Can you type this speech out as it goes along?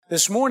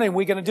This morning,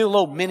 we're going to do a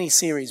little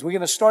mini-series. We're going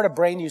to start a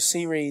brand new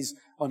series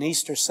on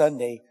Easter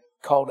Sunday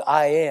called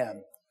I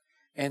Am.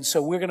 And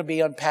so we're going to be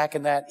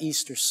unpacking that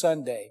Easter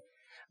Sunday.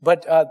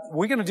 But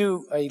we're going to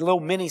do a little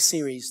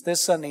mini-series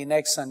this Sunday and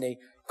next Sunday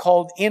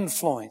called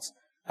Influence.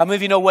 How many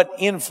of you know what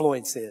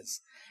influence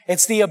is?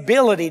 It's the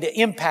ability to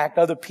impact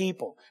other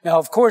people. Now,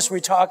 of course,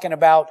 we're talking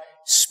about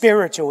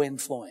spiritual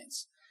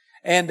influence.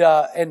 And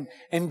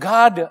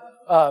God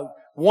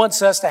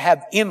wants us to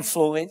have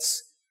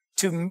influence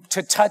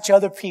to touch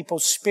other people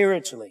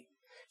spiritually,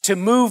 to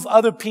move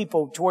other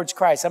people towards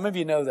Christ. How many of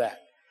you know that?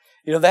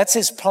 You know, that's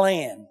His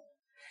plan.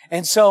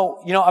 And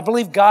so, you know, I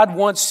believe God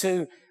wants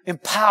to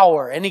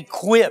empower and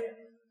equip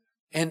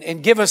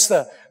and give us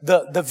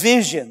the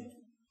vision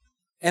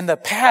and the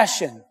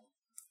passion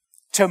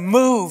to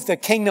move the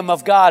kingdom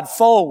of God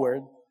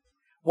forward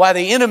while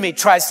the enemy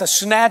tries to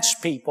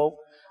snatch people.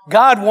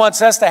 God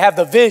wants us to have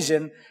the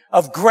vision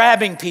of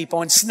grabbing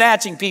people and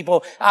snatching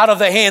people out of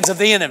the hands of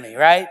the enemy,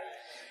 right?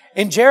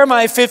 In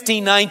Jeremiah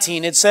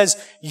 15:19, it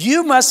says,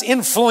 you must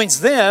influence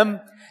them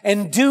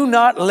and do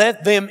not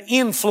let them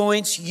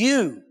influence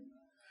you.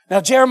 Now,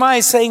 Jeremiah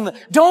is saying,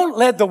 don't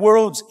let the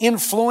world's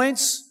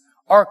influence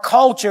or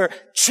culture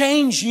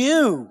change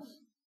you.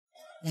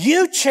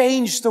 You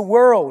change the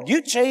world.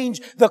 You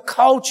change the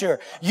culture.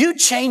 You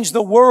change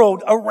the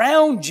world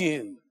around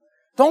you.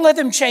 Don't let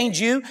them change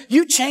you.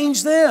 You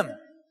change them.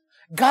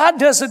 God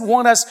doesn't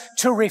want us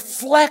to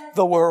reflect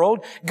the world.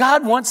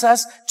 God wants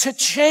us to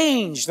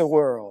change the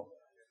world.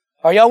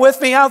 Are y'all with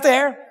me out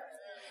there?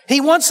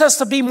 He wants us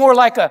to be more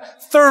like a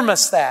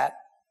thermostat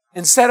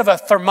instead of a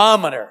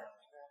thermometer.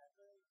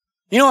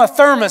 You know, a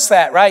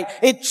thermostat, right?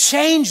 It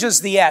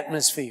changes the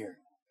atmosphere.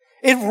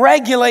 It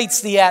regulates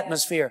the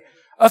atmosphere.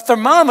 A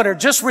thermometer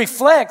just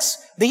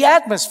reflects the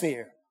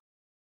atmosphere.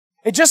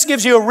 It just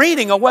gives you a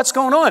reading of what's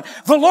going on.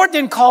 The Lord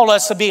didn't call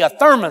us to be a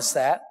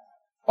thermostat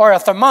or a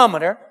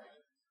thermometer.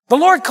 The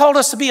Lord called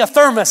us to be a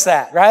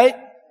thermostat, right?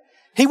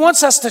 He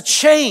wants us to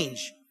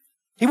change.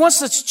 He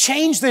wants us to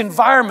change the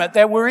environment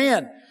that we're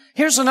in.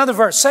 Here's another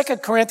verse,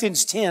 2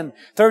 Corinthians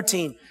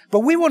 10:13.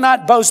 But we will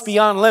not boast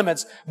beyond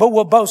limits, but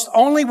will boast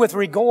only with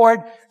regard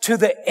to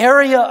the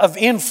area of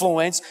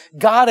influence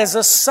God has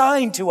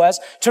assigned to us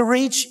to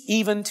reach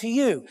even to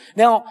you.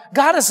 Now,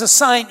 God has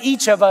assigned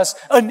each of us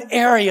an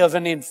area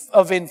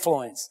of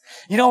influence.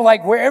 You know,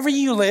 like wherever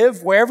you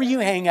live, wherever you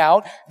hang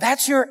out,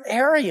 that's your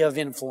area of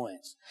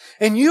influence.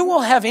 And you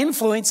will have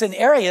influence in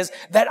areas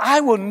that I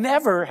will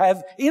never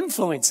have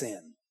influence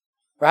in.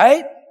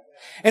 Right?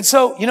 And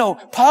so, you know,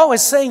 Paul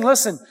is saying,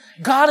 listen,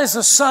 God has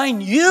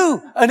assigned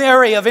you an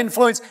area of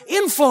influence.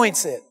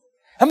 Influence it.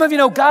 How many of you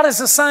know God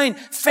has assigned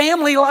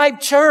Family Life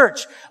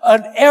Church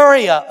an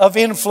area of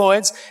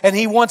influence, and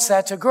He wants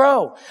that to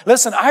grow?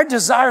 Listen, our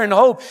desire and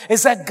hope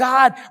is that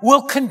God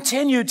will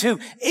continue to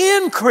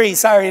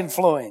increase our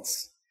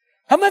influence.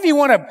 How many of you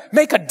want to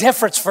make a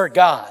difference for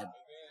God?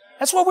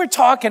 That's what we're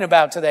talking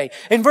about today.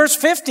 In verse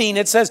 15,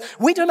 it says,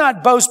 we do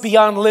not boast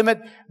beyond limit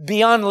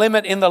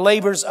in the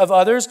labors of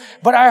others,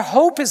 but our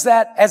hope is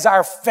that as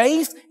our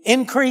faith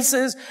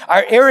increases,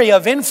 our area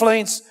of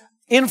influence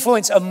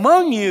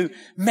among you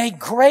may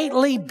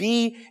greatly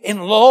be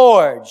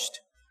enlarged,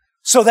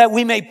 so that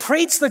we may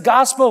preach the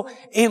gospel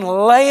in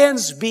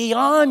lands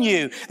beyond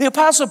you. The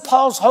Apostle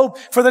Paul's hope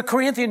for the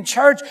Corinthian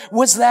church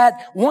was that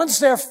once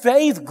their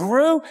faith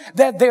grew,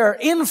 that their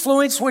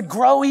influence would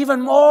grow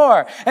even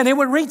more, and it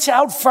would reach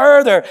out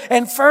further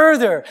and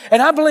further.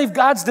 And I believe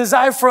God's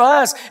desire for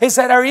us is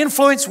that our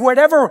influence,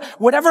 whatever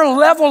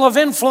level of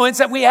influence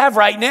that we have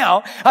right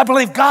now, I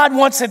believe God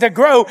wants it to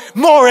grow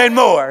more and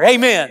more.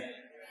 Amen.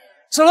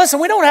 So listen,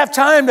 we don't have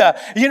time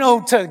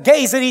to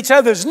gaze at each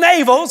other's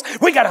navels.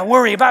 We got to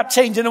worry about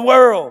changing the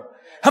world.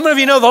 How many of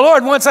you know the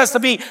Lord wants us to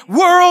be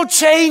world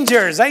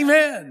changers?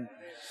 Amen.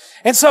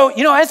 And so,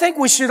 you know, I think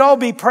we should all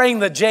be praying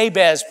the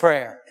Jabez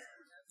prayer.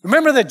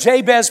 Remember the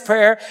Jabez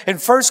prayer in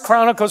 1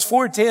 Chronicles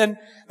 4:10?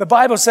 The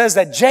Bible says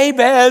that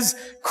Jabez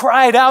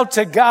cried out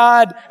to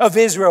God of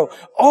Israel,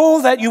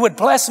 oh, that you would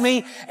bless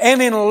me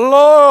and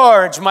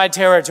enlarge my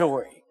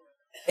territory.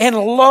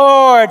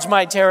 Enlarge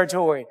my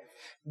territory.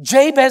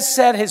 Jabez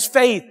set his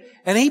faith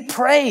and he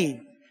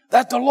prayed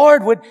that the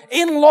Lord would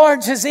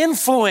enlarge his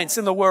influence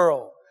in the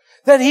world,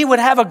 that he would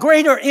have a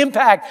greater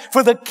impact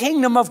for the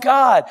kingdom of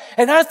God.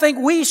 And I think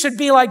we should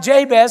be like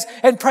Jabez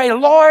and pray,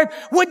 Lord,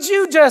 would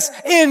you just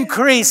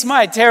increase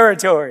my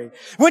territory?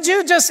 Would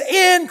you just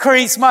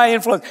increase my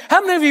influence?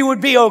 How many of you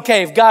would be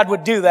okay if God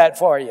would do that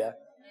for you?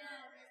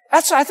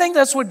 I think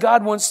that's what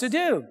God wants to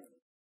do.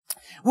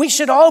 We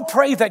should all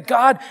pray that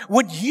God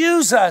would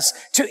use us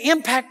to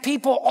impact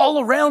people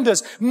all around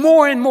us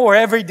more and more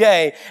every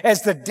day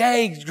as the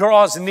day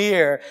draws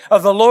near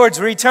of the Lord's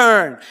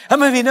return. How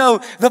many of you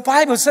know the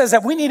Bible says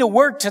that we need to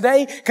work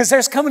today because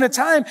there's coming a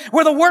time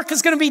where the work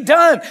is going to be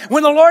done.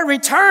 When the Lord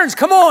returns,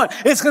 come on,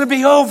 it's going to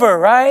be over,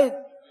 right?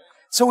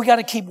 So we got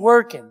to keep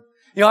working.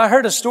 You know, I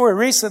heard a story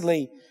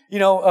recently, you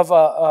know, of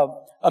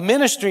a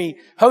ministry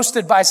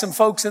hosted by some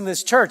folks in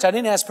this church. I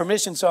didn't ask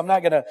permission, so I'm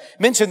not going to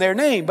mention their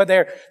name, but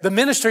the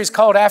ministry is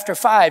called After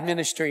 5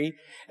 Ministry.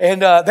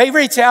 And, they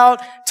reach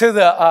out to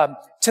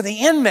the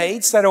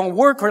inmates that are on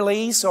work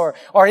release or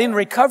are in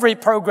recovery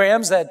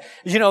programs that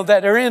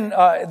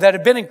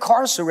have been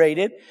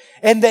incarcerated.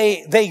 And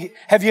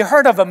have you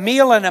heard of a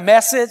meal and a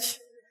message?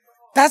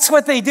 That's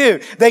what they do.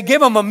 They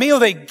give them a meal.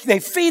 They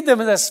feed them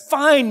this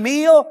fine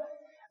meal,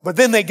 but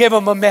then they give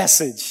them a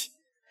message.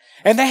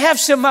 And they have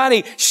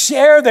somebody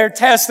share their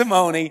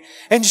testimony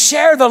and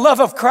share the love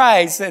of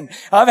Christ. And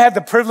I've had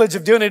the privilege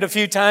of doing it a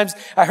few times.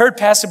 I heard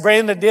Pastor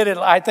Brandon did it,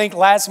 I think,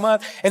 last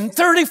month. And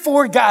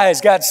 34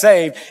 guys got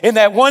saved in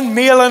that one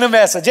meal and a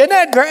message. Isn't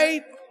that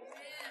great?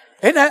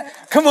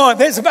 Come on,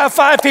 there's about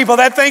 5 people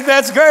that think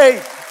that's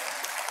great.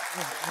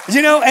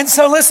 And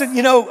so listen,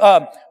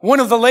 one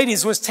of the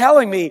ladies was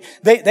telling me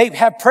they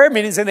have prayer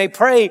meetings and they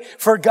pray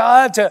for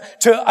God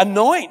to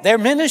anoint their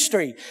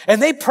ministry.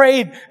 And they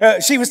prayed,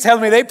 she was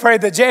telling me they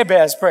prayed the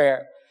Jabez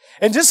prayer.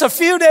 And just a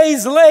few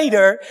days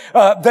later,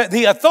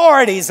 the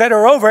authorities that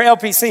are over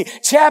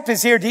LPC, Chap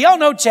is here. Do y'all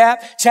know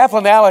Chap?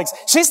 Chaplain Alex.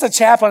 She's the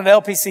chaplain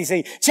at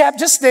LPCC. Chap,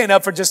 just stand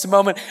up for just a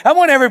moment. I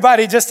want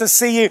everybody just to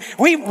see you.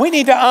 We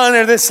need to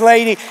honor this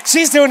lady.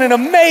 She's doing an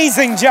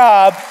amazing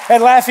job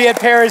at Lafayette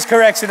Parish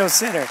Correctional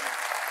Center.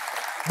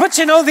 But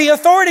the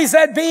authorities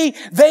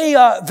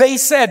they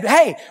said,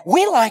 hey,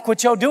 we like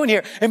what y'all doing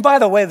here. And by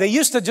the way, they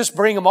used to just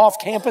bring them off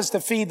campus to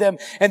feed them.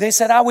 And they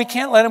said, we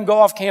can't let them go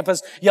off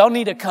campus. Y'all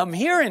need to come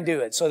here and do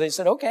it. So they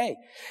said, okay.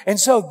 And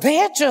so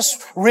they're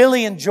just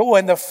really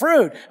enjoying the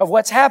fruit of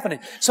what's happening.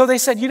 So they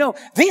said,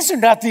 these are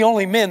not the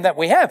only men that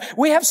we have.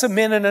 We have some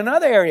men in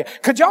another area.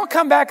 Could y'all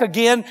come back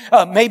again,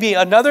 maybe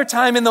another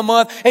time in the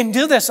month and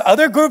do this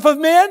other group of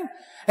men?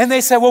 And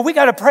they said, well, we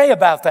got to pray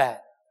about that.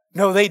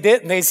 No, they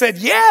didn't. They said,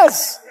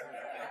 yes.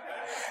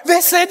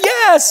 They said,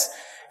 yes.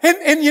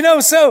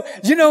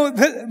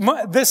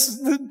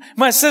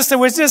 My sister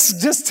was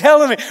just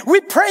telling me,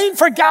 we prayed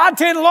for God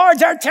to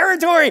enlarge our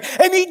territory,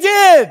 and He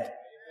did.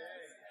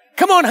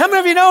 Come on, how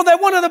many of you know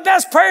that one of the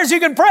best prayers you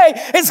can pray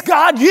is,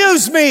 God,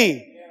 use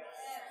me.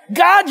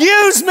 God,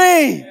 use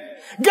me.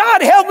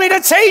 God, help me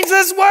to change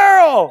this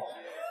world.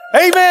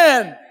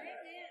 Amen.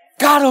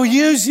 God will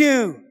use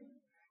you.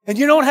 And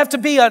you don't have to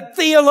be a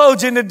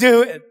theologian to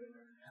do it.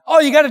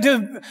 All you got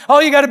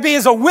to be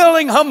is a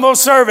willing, humble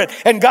servant,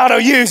 and God will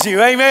use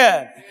you.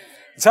 Amen.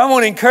 So I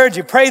want to encourage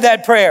you, pray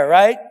that prayer,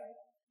 right?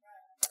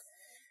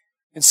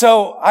 And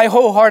so I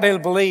wholeheartedly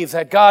believe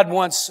that God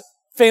wants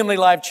Family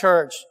Life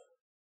Church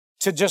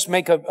to just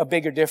make a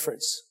bigger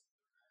difference.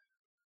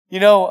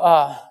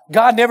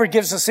 God never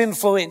gives us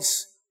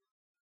influence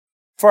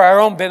for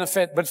our own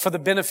benefit, but for the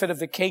benefit of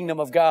the kingdom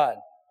of God.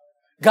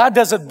 God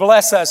doesn't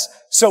bless us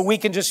so we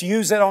can just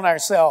use it on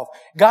ourselves.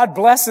 God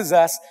blesses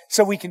us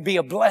so we can be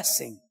a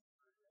blessing.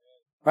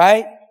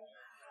 Right?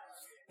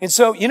 And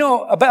so,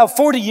 about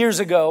 40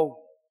 years ago,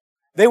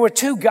 there were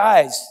two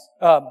guys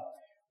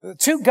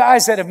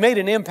that have made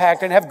an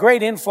impact and have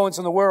great influence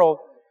in the world.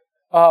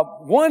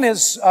 One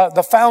is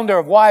the founder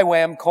of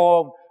YWAM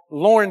called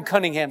Loren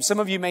Cunningham. Some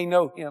of you may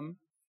know him.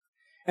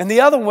 And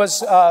the other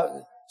was,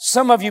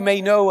 some of you may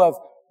know of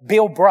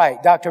Bill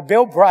Bright, Dr.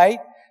 Bill Bright,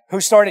 who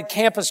started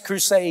Campus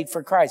Crusade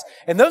for Christ.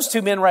 And those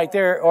two men right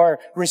there are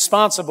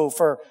responsible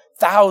for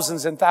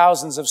thousands and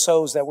thousands of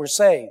souls that were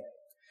saved.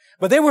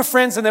 But they were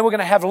friends and they were going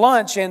to have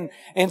lunch. And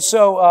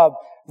so,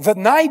 the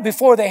night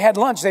before they had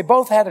lunch, they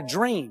both had a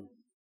dream.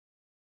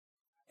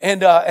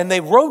 And they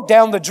wrote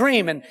down the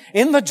dream. And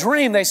in the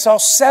dream, they saw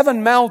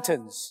 7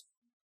 mountains.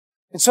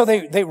 And so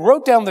they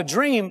wrote down the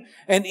dream,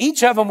 and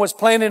each of them was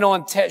planning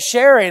on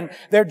sharing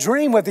their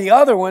dream with the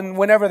other one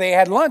whenever they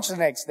had lunch the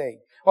next day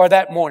or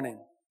that morning.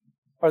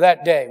 Or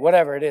that day,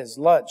 whatever it is,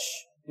 lunch,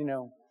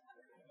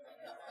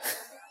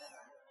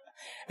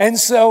 And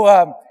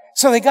so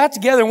they got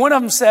together, and one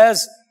of them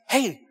says,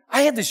 hey,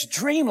 I had this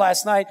dream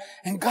last night,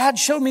 and God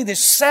showed me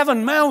these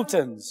 7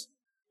 mountains.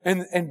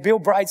 And Bill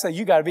Bright said,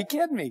 you gotta be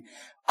kidding me.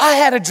 I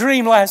had a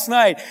dream last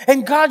night,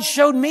 and God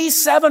showed me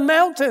 7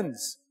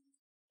 mountains.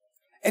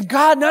 And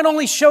God not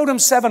only showed him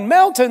 7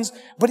 mountains,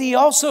 but He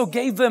also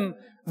gave them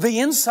the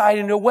insight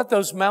into what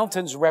those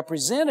mountains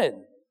represented.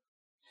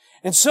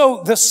 And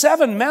so the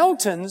 7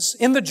 mountains,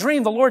 in the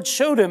dream, the Lord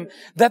showed him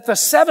that the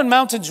 7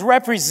 mountains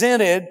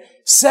represented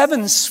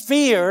 7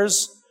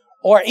 spheres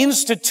or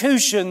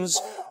institutions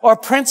or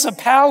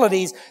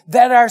principalities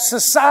that our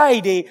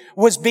society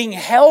was being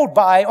held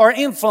by or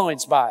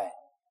influenced by.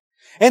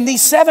 And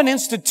these 7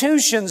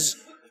 institutions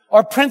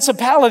or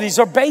principalities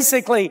are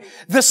basically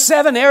the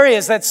 7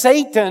 areas that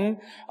Satan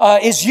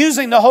is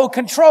using to hold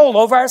control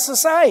over our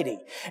society.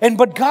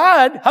 But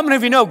God, how many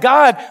of you know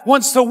God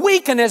wants to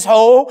weaken His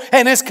hold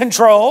and His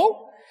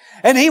control?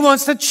 And He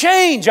wants to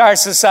change our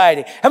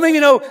society. How many of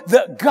you know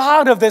the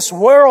God of this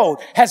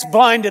world has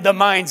blinded the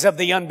minds of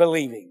the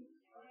unbelieving?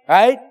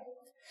 Right?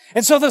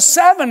 And so the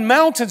 7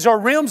 mountains or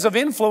realms of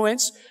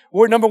influence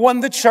were, number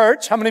 1, the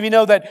church. How many of you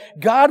know that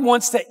God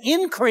wants to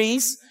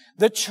increase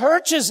the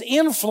church's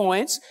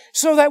influence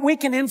so that we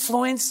can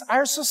influence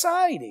our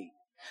society?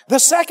 The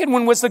second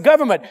one was the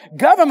government.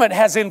 Government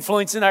has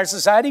influence in our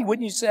society,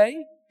 wouldn't you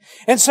say?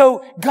 And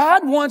so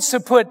God wants to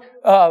put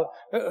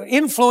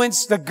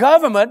influence the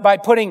government by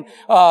putting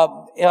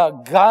godly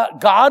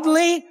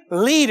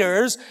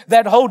leaders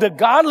that hold to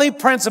godly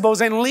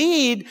principles and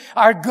lead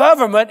our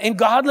government in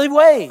godly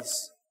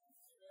ways.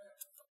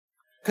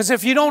 Because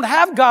if you don't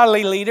have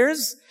godly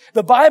leaders,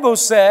 the Bible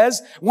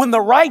says, when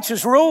the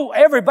righteous rule,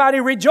 everybody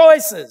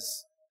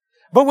rejoices.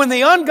 But when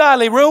the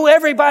ungodly rule,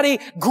 everybody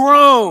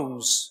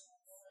groans.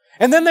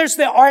 And then there's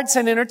the arts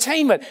and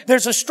entertainment.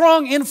 There's a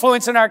strong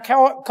influence in our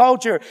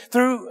culture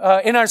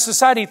in our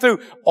society through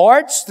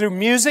arts, through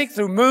music,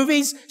 through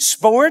movies,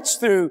 sports,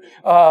 through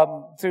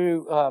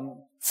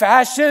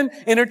fashion,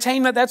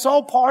 entertainment. That's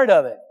all part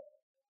of it.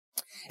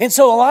 And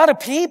so a lot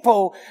of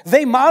people,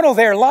 they model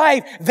their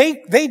life,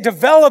 they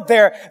develop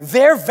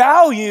their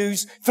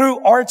values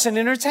through arts and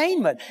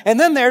entertainment. And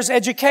then there's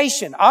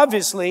education.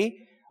 Obviously,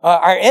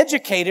 our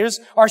educators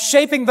are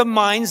shaping the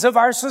minds of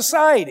our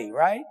society,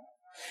 right?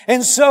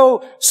 And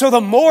so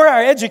the more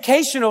our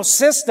educational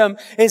system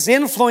is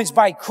influenced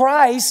by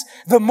Christ,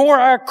 the more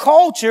our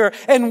culture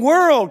and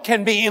world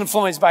can be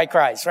influenced by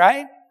Christ,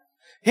 right?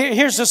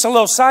 Here's just a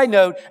little side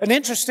note, an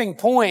interesting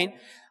point.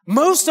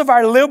 Most of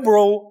our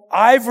liberal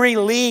Ivy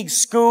League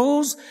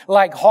schools,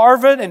 like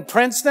Harvard and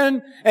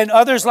Princeton and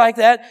others like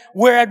that,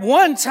 were at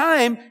one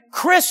time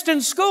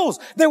Christian schools.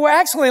 They were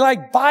actually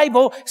like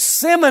Bible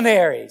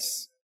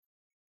seminaries.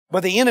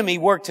 But the enemy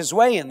worked his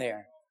way in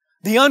there.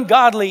 The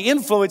ungodly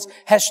influence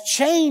has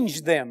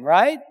changed them,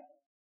 right?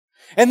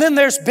 And then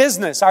there's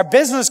business. Our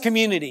business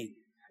community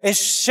is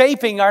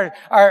shaping our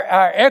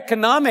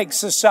economic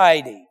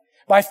society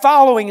by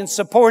following and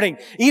supporting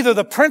either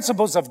the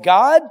principles of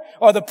God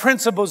or the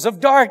principles of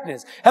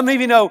darkness. How many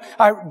of you know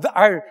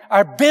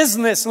our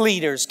business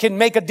leaders can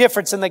make a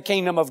difference in the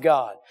kingdom of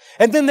God?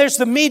 And then there's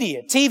the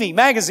media, TV,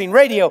 magazine,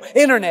 radio,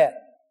 internet.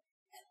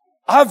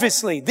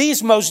 Obviously,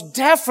 these most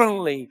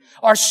definitely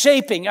are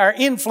shaping, are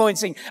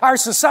influencing our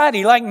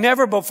society like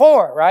never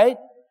before, right?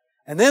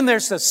 And then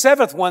there's the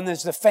seventh one,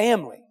 there's the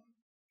family.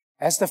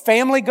 As the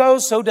family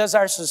goes, so does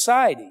our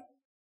society.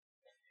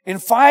 In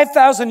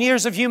 5,000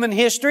 years of human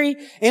history,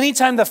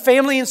 anytime the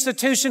family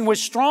institution was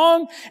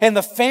strong and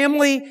the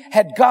family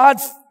had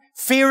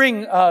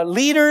God-fearing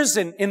leaders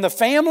in the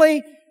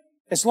family,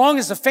 as long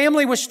as the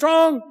family was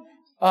strong,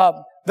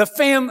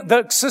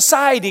 the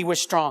society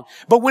was strong.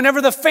 But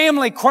whenever the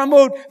family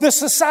crumbled, the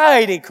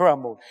society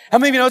crumbled. How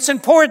many of you know it's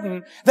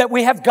important that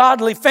we have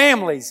godly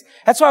families?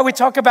 That's why we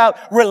talk about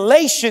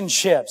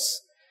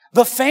relationships.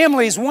 The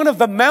family is one of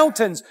the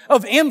mountains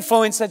of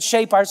influence that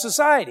shape our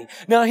society.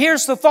 Now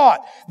here's the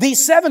thought.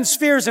 These seven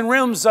spheres and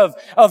realms of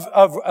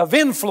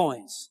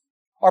influence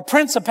or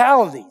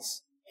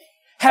principalities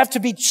have to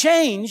be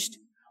changed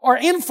or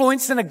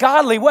influenced in a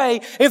godly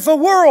way if the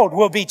world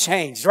will be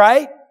changed,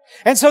 right?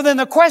 And so then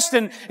the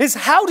question is,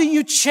 how do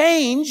you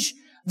change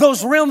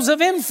those realms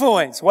of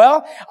influence?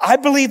 Well, I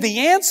believe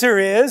the answer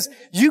is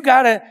you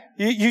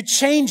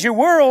change your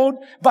world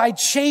by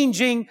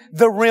changing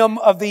the realm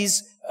of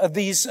these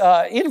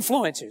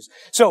influencers.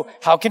 So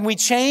how can we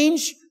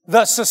change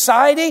the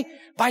society?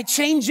 By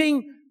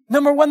changing,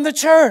 number one, the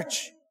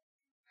church.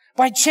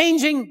 By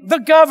changing the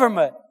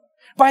government.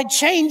 By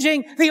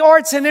changing the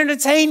arts and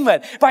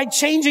entertainment. By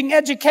changing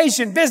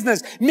education,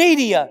 business,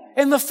 media,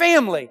 and the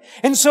family.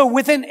 And so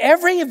within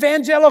every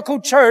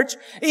evangelical church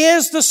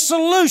is the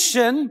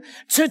solution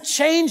to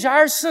change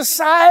our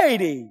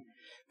society.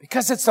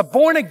 Because it's the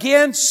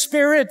born-again,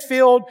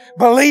 Spirit-filled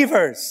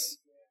believers.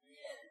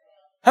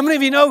 How many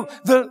of you know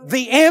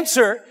the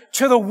answer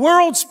to the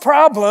world's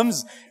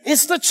problems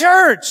is the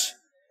church?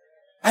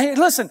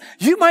 Listen,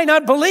 you might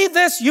not believe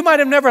this. You might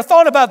have never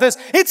thought about this.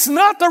 It's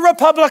not the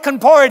Republican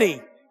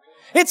Party.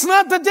 It's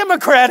not the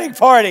Democratic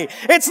Party.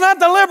 It's not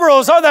the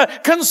liberals or the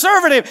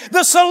conservative.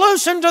 The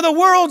solution to the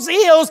world's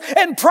ills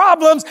and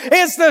problems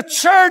is the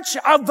church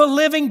of the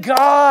living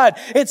God.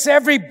 It's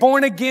every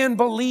born-again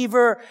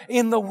believer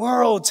in the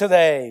world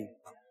today.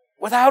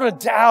 Without a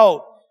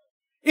doubt.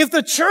 If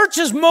the church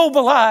is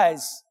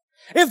mobilized,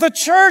 if the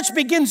church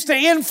begins to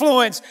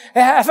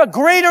have a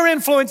greater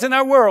influence in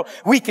our world,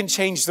 we can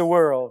change the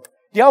world.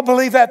 Do y'all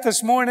believe that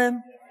this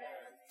morning?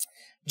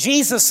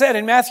 Jesus said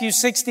in Matthew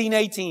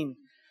 16:18,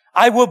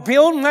 I will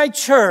build my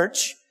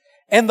church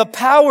and the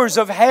powers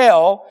of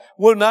hell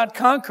will not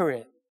conquer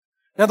it.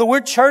 Now the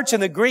word church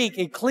in the Greek,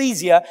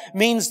 ecclesia,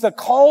 means the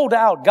called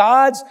out,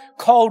 God's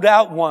called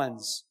out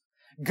ones.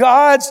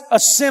 God's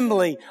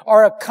assembly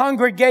or a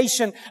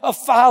congregation of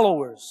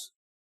followers.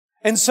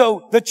 And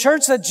so the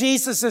church that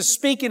Jesus is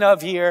speaking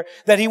of here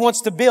that he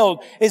wants to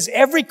build is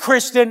every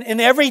Christian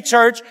in every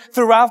church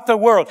throughout the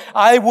world.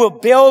 I will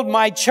build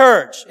my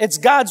church. It's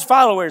God's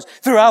followers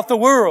throughout the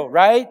world,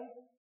 right?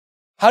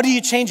 How do you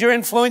change your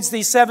influence,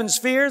 these seven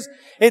spheres?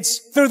 It's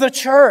through the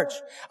church.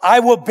 I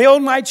will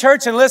build my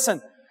church, and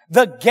listen,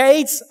 the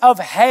gates of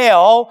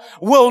hell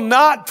will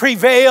not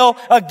prevail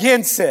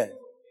against it.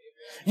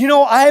 You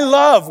know, I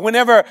love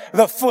whenever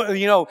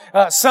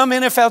some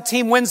NFL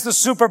team wins the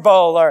Super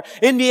Bowl or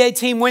NBA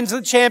team wins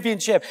the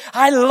championship.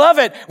 I love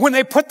it when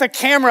they put the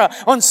camera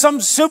on some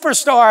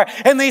superstar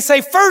and they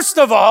say, first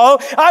of all,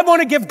 I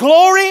want to give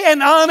glory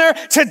and honor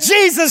to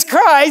Jesus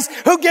Christ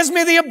who gives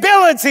me the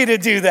ability to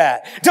do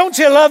that. Don't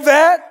you love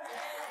that?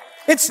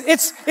 It's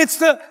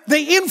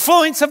the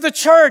influence of the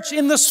church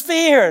in the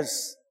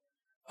spheres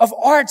of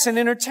arts and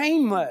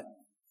entertainment.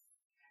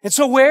 And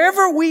so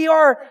wherever we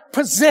are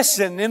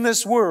positioned in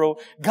this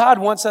world, God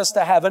wants us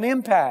to have an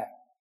impact.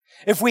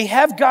 If we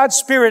have God's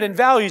Spirit and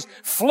values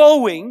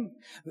flowing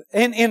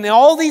in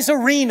all these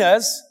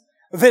arenas,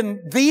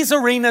 then these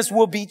arenas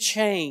will be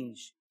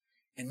changed.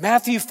 In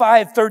Matthew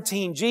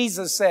 5:13,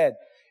 Jesus said,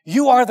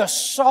 you are the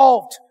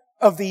salt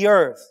of the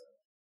earth.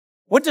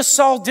 What does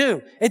salt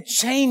do? It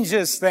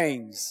changes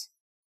things.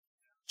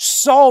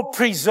 Salt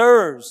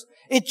preserves.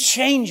 It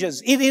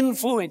changes. It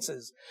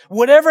influences.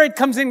 Whatever it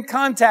comes in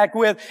contact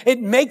with,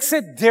 it makes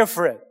it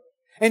different.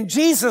 And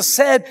Jesus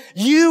said,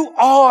 you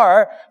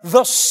are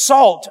the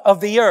salt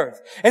of the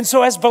earth. And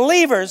so as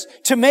believers,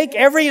 to make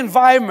every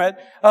environment,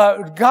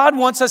 God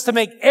wants us to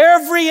make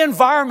every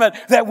environment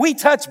that we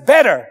touch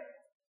better,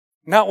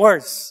 not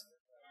worse.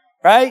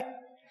 Right?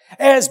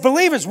 As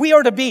believers, we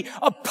are to be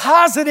a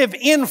positive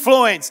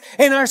influence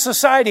in our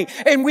society.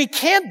 And we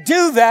can't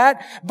do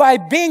that by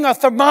being a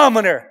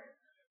thermometer.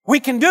 We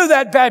can do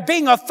that by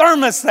being a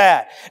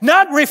thermostat,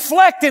 not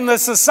reflecting the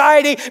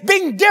society,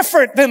 being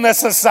different than the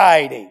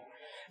society,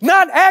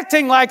 not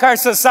acting like our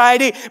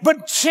society,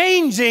 but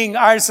changing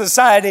our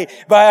society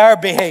by our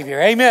behavior.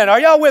 Amen.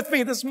 Are y'all with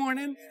me this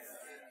morning?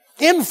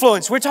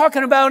 Influence. We're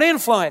talking about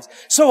influence.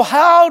 So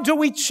how do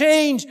we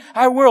change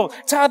our world?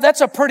 Todd, that's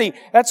a pretty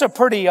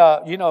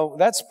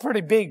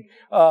big,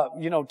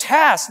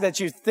 task that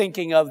you're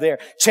thinking of there.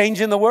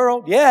 Changing the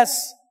world?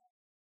 Yes.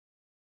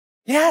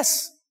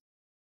 Yes.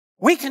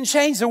 We can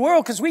change the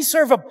world because we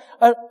serve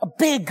a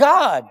big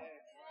God.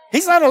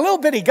 He's not a little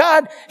bitty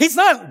God. He's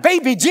not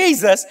baby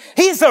Jesus.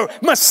 He's the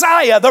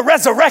Messiah, the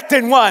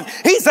resurrected one.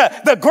 He's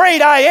the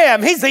great I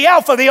am. He's the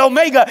Alpha, the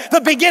Omega, the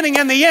beginning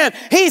and the end.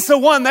 He's the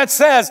one that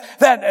says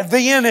that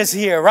the end is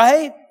here,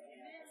 right?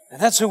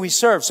 And that's who we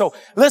serve. So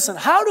listen,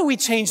 how do we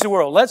change the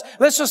world?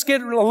 Let's just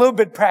get a little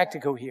bit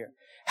practical here.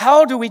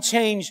 How do we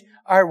change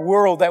our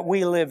world that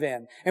we live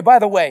in? And by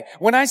the way,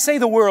 when I say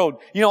the world,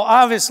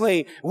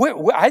 obviously,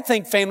 I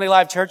think Family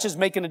Life Church is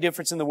making a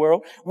difference in the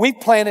world. We've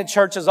planted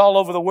churches all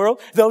over the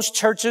world. Those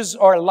churches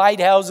are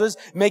lighthouses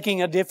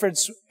making a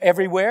difference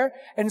everywhere.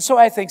 And so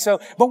I think so.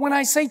 But when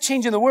I say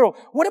changing the world,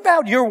 what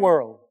about your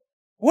world?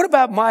 What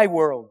about my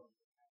world?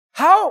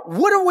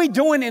 What are we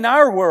doing in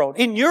our world,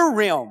 in your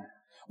realm?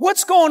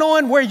 What's going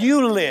on where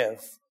you live?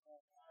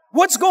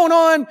 What's going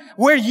on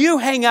where you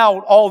hang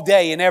out all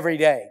day and every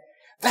day?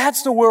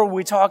 That's the world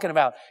we're talking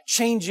about.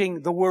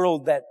 Changing the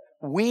world that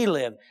we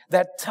live,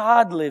 that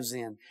Todd lives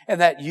in,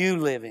 and that you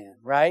live in,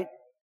 right?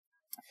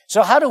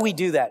 So how do we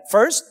do that?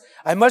 First,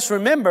 I must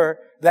remember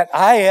that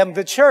I am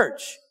the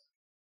church.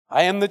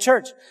 I am the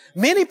church.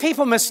 Many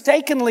people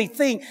mistakenly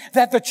think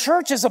that the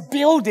church is a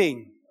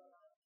building.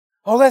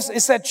 Oh,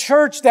 it's that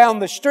church down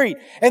the street.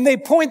 And they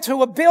point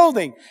to a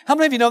building. How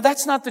many of you know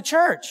that's not the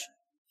church?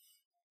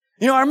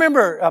 I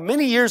remember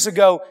many years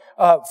ago,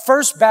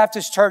 First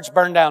Baptist Church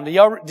burned down.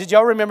 Did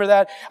y'all remember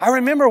that? I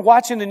remember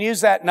watching the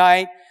news that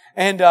night,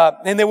 and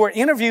they were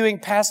interviewing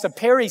Pastor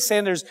Perry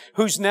Sanders,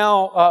 who's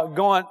now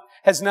gone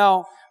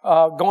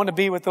to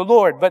be with the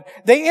Lord. But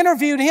they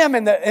interviewed him,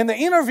 and the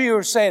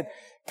interviewer said,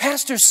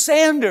 Pastor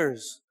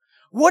Sanders,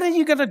 what are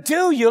you going to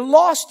do? You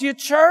lost your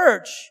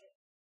church.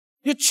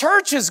 Your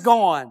church is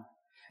gone.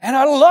 And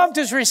I loved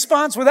his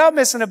response without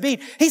missing a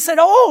beat. He said,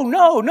 oh,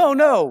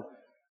 no.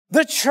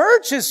 The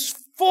church is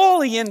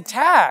fully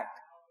intact.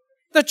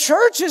 The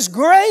church is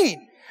great.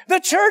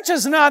 The church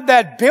is not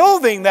that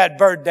building that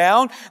burned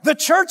down. The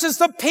church is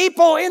the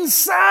people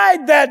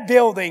inside that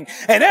building.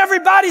 And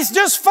everybody's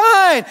just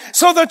fine.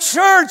 So the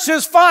church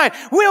is fine.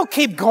 We'll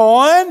keep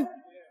going.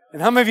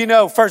 And how many of you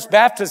know First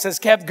Baptist has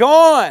kept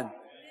going?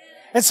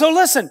 And so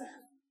listen,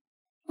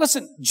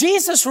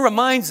 Jesus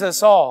reminds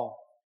us all,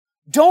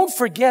 don't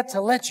forget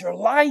to let your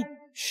light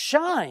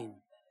shine.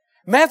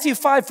 Matthew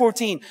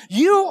 5:14,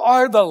 you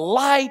are the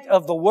light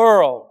of the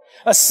world,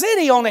 a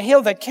city on a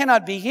hill that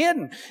cannot be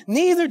hidden.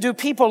 Neither do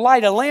people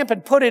light a lamp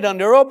and put it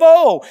under a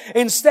bowl.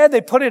 Instead,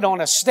 they put it on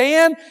a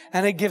stand,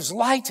 and it gives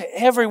light to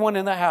everyone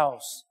in the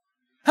house.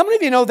 How many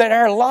of you know that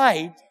our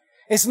light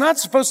is not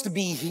supposed to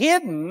be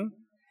hidden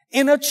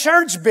in a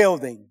church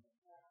building?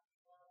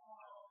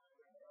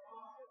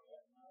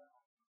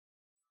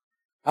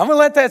 I'm going to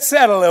let that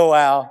settle a little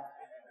while.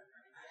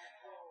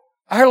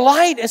 Our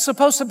light is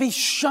supposed to be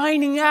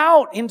shining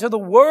out into the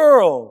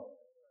world.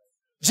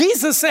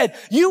 Jesus said,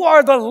 you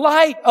are the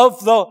light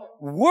of the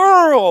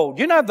world.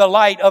 You're not the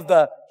light of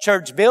the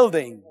church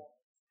building.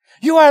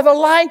 You are the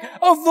light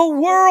of the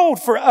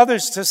world for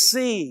others to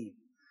see.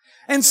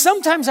 And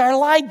sometimes our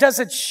light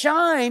doesn't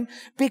shine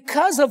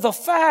because of the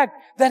fact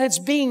that it's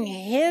being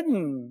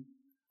hidden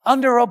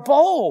under a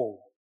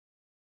bowl.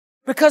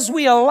 Because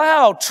we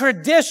allow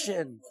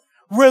tradition,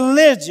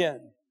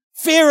 religion,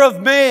 fear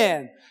of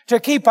man to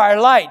keep our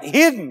light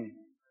hidden.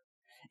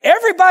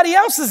 Everybody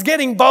else is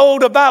getting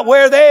bold about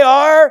where they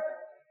are.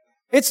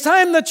 It's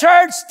time the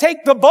church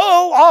take the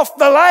bow off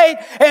the light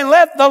and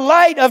let the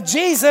light of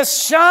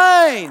Jesus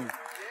shine.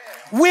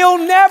 We'll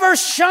never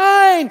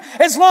shine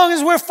as long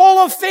as we're full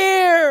of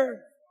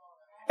fear.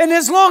 And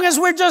as long as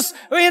we're just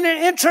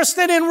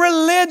interested in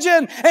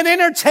religion and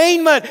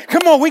entertainment.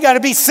 Come on, we got to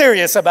be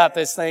serious about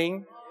this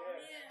thing.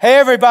 Hey,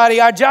 everybody,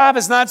 our job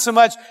is not so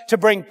much to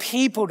bring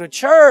people to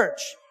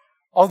church,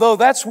 although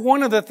that's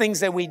one of the things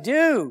that we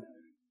do.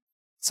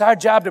 It's our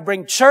job to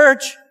bring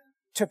church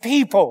to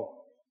people.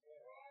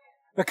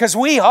 Because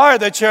we are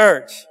the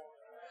church.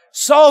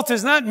 Salt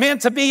is not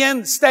meant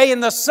to stay in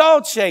the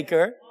salt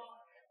shaker.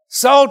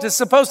 Salt is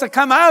supposed to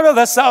come out of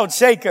the salt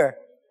shaker.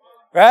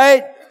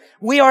 Right?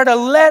 We are to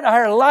let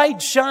our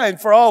light shine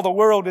for all the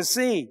world to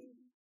see.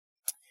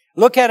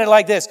 Look at it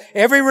like this.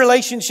 Every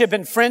relationship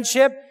and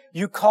friendship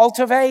you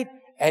cultivate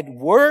at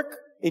work,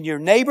 in your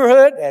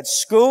neighborhood, at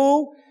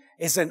school,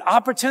 is an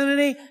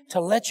opportunity to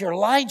let your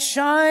light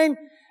shine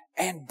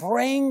and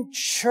bring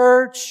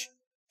church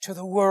to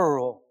the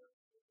world.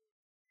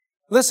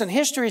 Listen,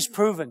 history has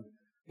proven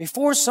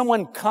before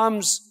someone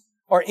comes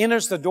or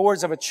enters the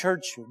doors of a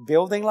church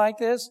building like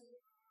this,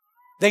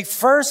 they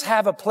first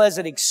have a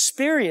pleasant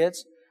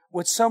experience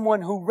with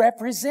someone who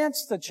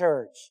represents the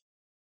church.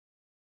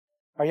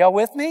 Are y'all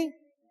with me?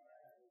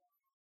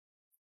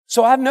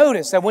 So I've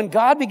noticed that when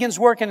God begins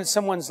working in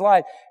someone's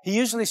life, He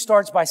usually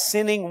starts by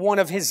sending one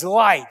of His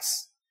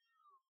lights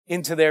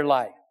into their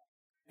life.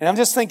 And I'm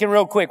just thinking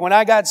real quick, when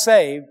I got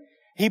saved,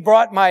 He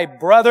brought my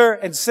brother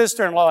and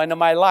sister-in-law into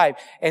my life,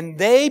 and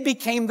they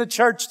became the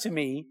church to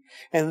me,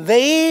 and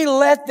they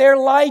let their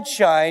light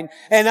shine,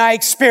 and I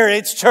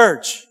experienced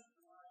church.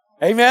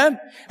 Amen?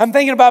 I'm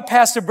thinking about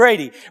Pastor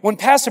Brady. When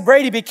Pastor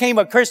Brady became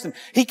a Christian,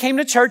 he came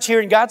to church here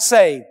and got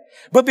saved.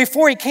 But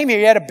before he came here,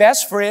 he had a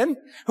best friend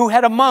who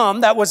had a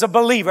mom that was a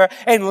believer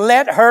and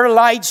let her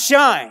light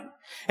shine.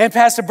 And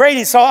Pastor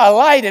Brady saw a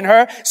light in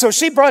her, so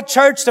she brought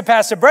church to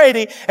Pastor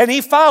Brady, and he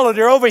followed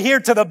her over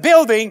here to the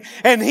building,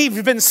 and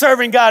he's been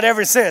serving God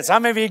ever since. How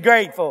many of you are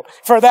grateful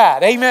for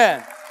that?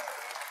 Amen.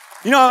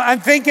 I'm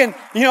thinking,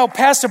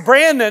 Pastor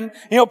Brandon,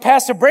 he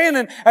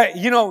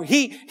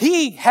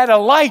had a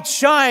light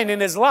shine in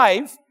his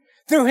life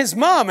through his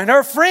mom and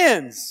her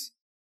friends.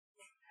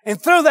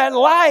 And through that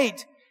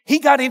light, he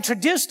got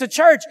introduced to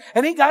church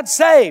and he got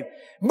saved.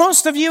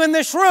 Most of you in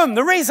this room,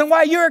 the reason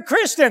why you're a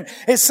Christian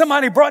is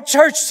somebody brought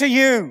church to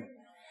you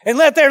and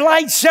let their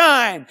light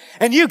shine,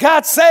 and you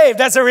got saved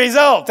as a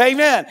result.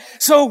 Amen.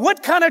 So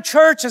what kind of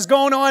church is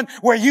going on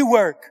where you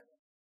work?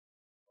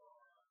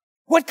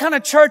 What kind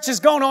of church is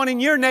going on in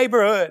your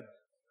neighborhood?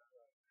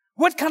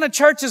 What kind of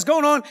church is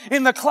going on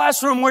in the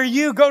classroom where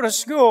you go to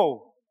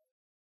school?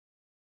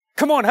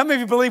 Come on, how many of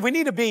you believe we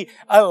need to be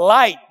a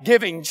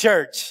light-giving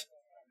church?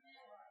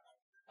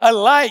 A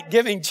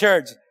light-giving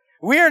church.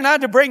 We are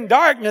not to bring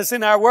darkness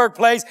in our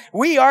workplace.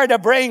 We are to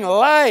bring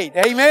light.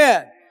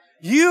 Amen.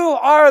 You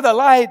are the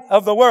light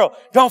of the world.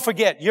 Don't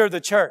forget, you're the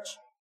church.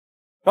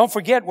 Don't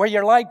forget where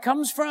your light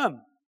comes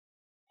from.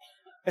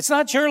 It's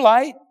not your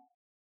light.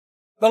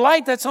 The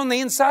light that's on the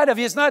inside of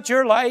you is not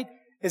your light.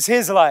 It's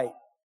His light.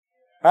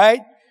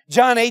 Right?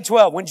 John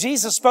 8:12. When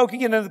Jesus spoke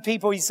again to the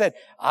people, He said,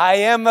 I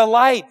am the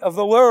light of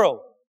the world.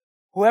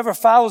 Whoever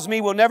follows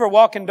me will never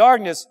walk in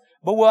darkness,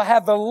 but will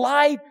have the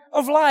light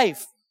of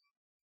life.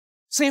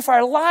 See, if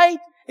our light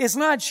is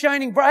not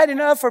shining bright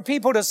enough for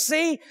people to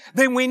see,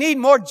 then we need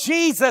more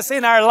Jesus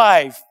in our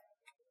life.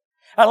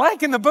 I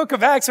like in the book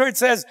of Acts where it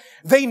says,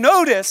 they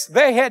noticed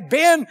they had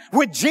been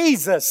with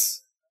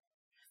Jesus.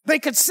 They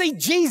could see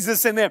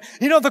Jesus in them.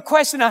 The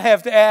question I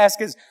have to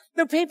ask is,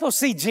 do people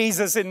see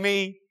Jesus in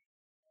me?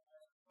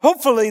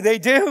 Hopefully they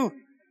do.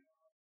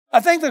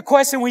 I think the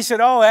question we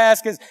should all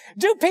ask is,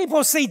 do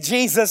people see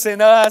Jesus in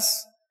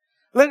us?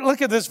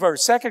 Look at this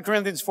verse, 2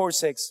 Corinthians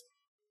 4:6.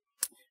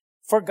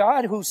 For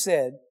God who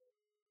said,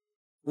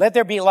 let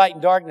there be light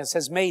and darkness,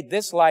 has made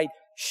this light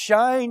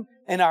shine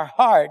in our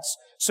hearts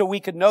so we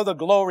could know the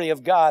glory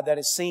of God that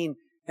is seen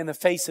in the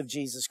face of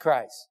Jesus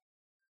Christ.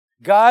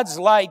 God's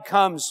light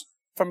comes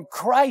from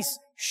Christ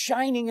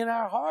shining in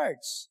our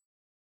hearts.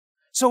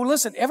 So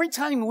listen, every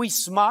time we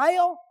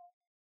smile,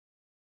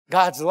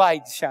 God's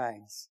light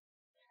shines.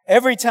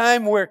 Every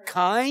time we're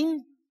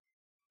kind,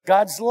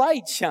 God's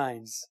light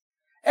shines.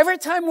 Every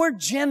time we're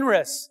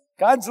generous,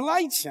 God's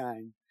light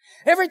shines.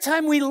 Every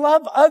time we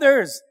love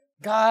others,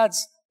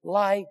 God's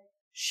light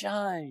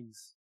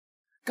shines.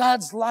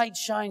 God's light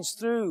shines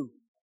through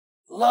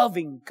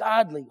loving,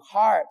 godly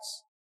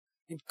hearts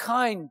and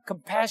kind,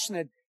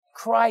 compassionate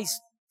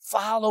Christ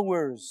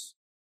followers.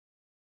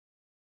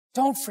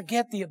 Don't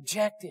forget the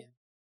objective.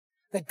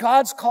 That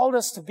God's called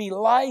us to be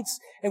lights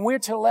and we're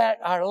to let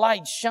our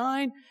light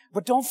shine.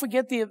 But don't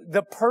forget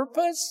the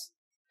purpose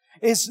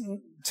is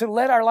to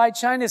let our light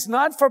shine. It's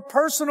not for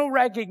personal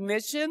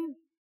recognition,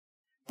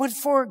 but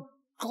for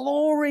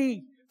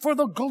glory, for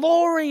the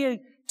glory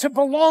to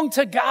belong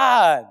to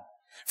God.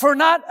 For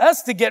not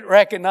us to get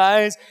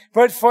recognized,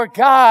 but for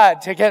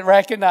God to get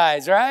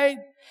recognized, right?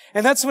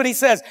 And that's what he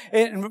says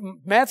in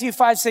Matthew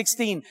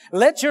 5:16.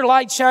 Let your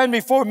light shine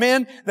before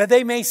men that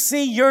they may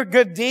see your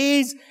good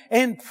deeds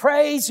and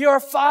praise your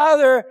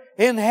Father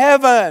in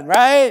heaven,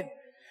 right?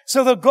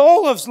 So the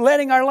goal of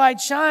letting our light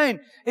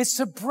shine is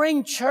to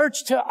bring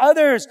church to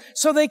others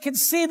so they can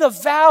see the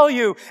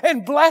value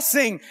and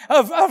blessing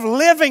of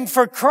living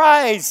for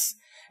Christ.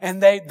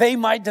 And they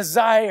might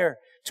desire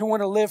to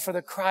want to live for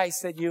the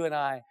Christ that you and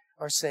I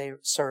are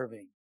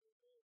serving.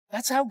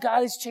 That's how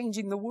God is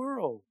changing the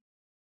world.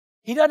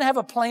 He doesn't have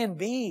a plan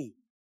B.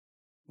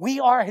 We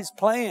are His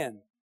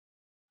plan.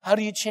 How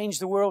do you change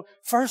the world?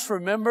 First,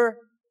 remember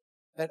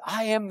that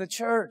I am the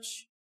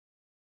church.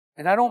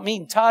 And I don't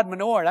mean Todd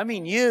Menard. I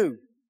mean you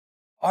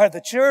are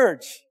the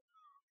church.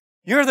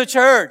 You're the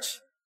church.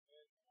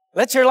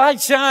 Let your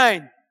light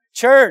shine.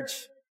 Church,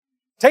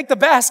 take the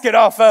basket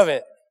off of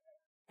it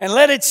and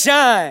let it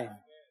shine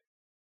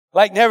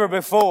like never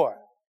before.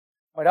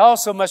 But I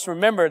also must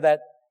remember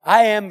that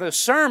I am the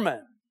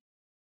sermon.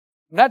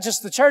 Not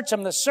just the church,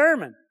 I'm the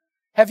sermon.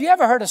 Have you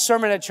ever heard a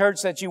sermon at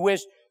church that you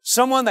wish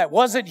someone that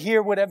wasn't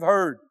here would have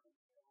heard?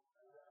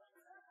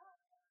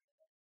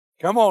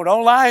 Come on,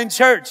 don't lie in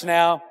church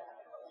now.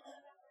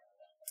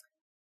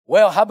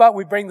 Well, how about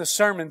we bring the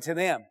sermon to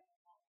them?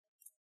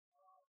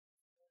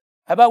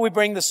 How about we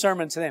bring the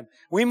sermon to them?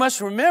 We must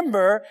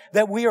remember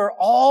that we are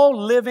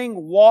all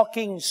living,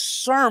 walking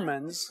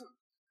sermons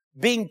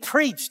being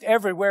preached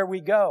everywhere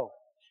we go.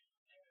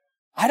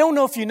 I don't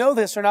know if you know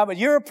this or not, but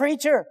you're a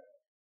preacher.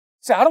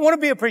 Say, I don't want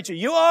to be a preacher.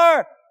 You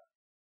are.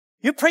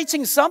 You're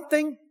preaching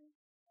something.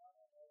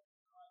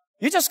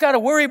 You just got to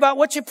worry about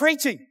what you're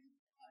preaching.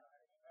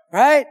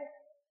 Right?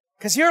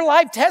 Because your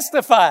life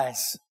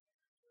testifies.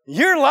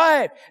 Your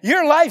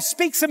life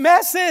speaks a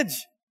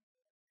message.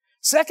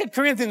 2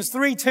 Corinthians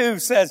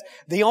 3:2 says,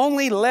 the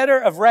only letter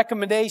of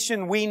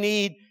recommendation we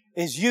need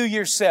is you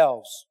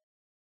yourselves.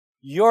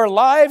 Your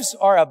lives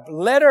are a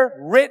letter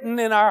written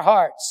in our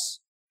hearts.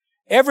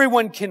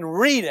 Everyone can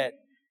read it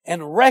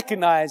and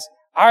recognize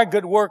our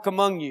good work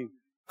among you.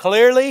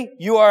 Clearly,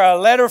 you are a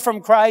letter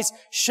from Christ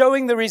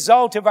showing the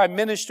result of our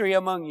ministry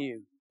among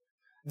you.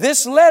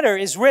 This letter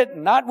is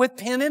written not with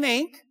pen and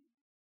ink,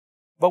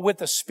 but with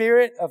the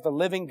Spirit of the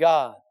living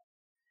God.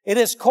 It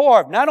is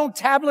carved not on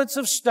tablets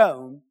of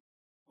stone,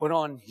 but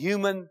on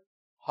human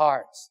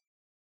hearts.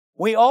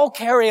 We all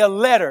carry a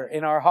letter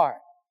in our heart.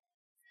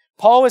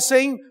 Paul is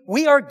saying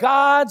we are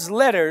God's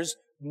letters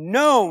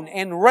known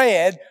and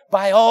read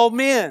by all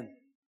men.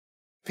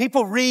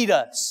 People read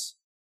us.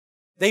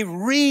 They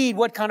read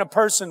what kind of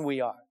person we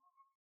are.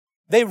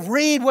 They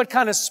read what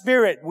kind of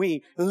spirit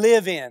we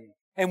live in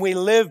and we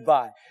live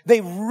by.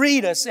 They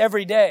read us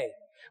every day.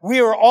 We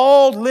are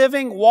all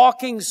living,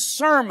 walking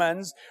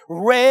sermons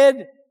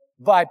read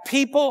by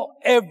people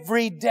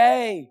every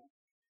day.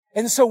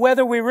 And so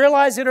whether we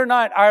realize it or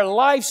not, our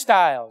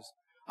lifestyles,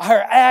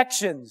 our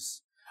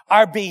actions,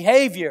 our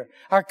behavior,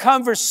 our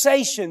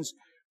conversations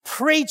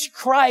preach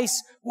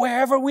Christ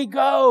wherever we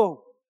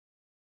go.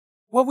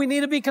 What we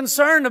need to be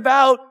concerned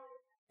about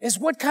is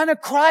what kind of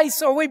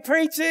Christ are we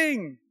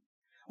preaching?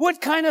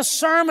 What kind of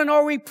sermon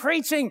are we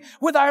preaching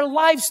with our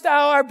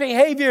lifestyle, our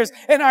behaviors,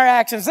 and our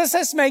actions? Does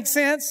this make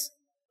sense?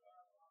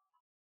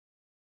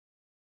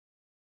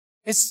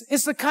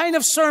 It's the kind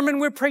of sermon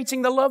we're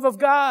preaching the love of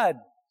God.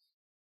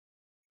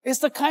 It's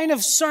the kind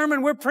of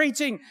sermon we're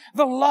preaching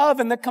the love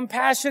and the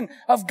compassion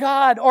of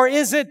God. Or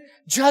is it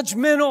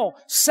judgmental,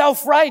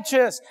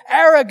 self-righteous,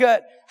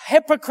 arrogant,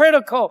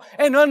 hypocritical,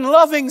 and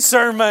unloving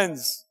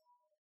sermons?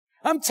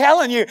 I'm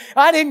telling you,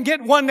 I didn't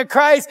get one to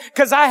Christ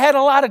because I had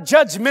a lot of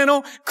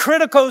judgmental,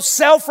 critical,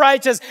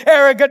 self-righteous,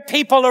 arrogant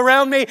people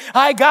around me.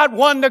 I got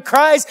one to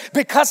Christ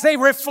because they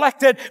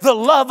reflected the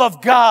love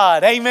of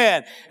God.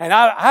 Amen. And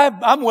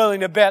I'm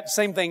willing to bet the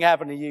same thing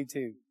happened to you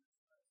too.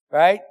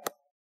 Right?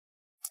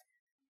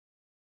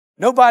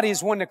 Nobody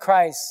is won to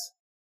Christ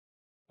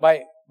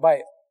by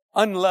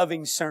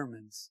unloving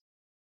sermons.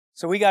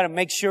 So we got to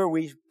make sure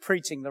we're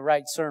preaching the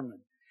right sermon.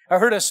 I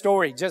heard a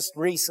story just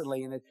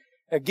recently, and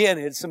again,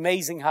 it's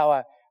amazing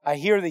how I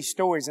hear these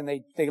stories and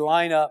they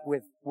line up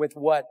with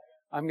what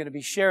I'm going to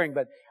be sharing.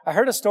 But I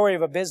heard a story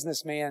of a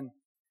businessman,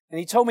 and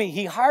he told me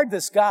he hired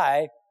this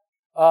guy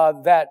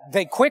that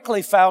they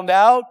quickly found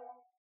out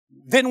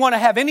didn't want to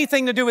have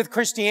anything to do with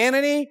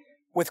Christianity,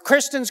 with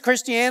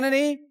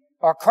Christianity,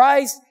 or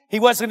Christ. He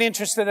wasn't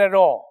interested at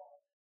all.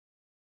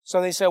 So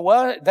they said,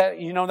 well,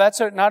 that's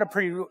not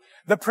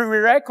the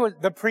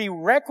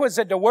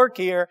prerequisite to work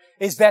here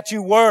is that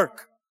you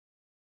work.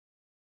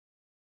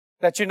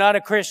 That you're not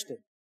a Christian.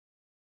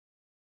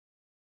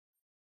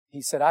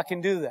 He said, I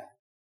can do that.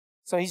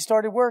 So he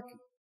started working.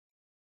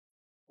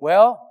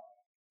 Well,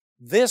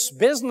 this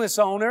business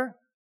owner,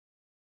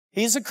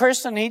 he's a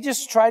Christian. He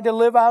just tried to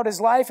live out his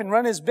life and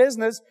run his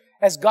business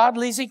as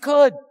godly as he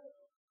could.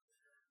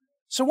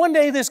 So one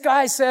day this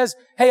guy says,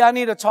 hey, I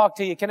need to talk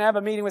to you. Can I have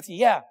a meeting with you?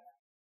 Yeah.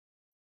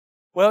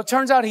 Well, it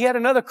turns out he had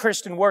another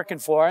Christian working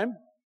for him.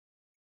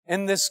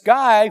 And this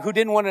guy who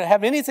didn't want to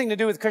have anything to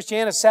do with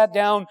Christianity sat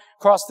down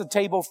across the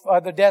table,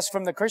 the desk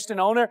from the Christian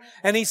owner,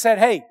 and he said,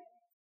 hey,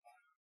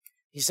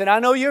 I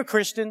know you're a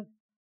Christian.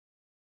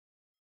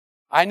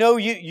 I know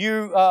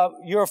you're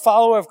a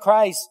follower of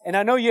Christ, and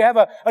I know you have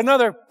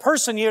another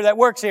person here that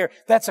works here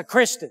that's a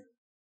Christian.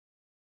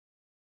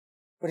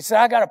 But he said,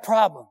 I got a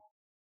problem.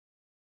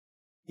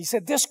 He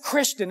said, this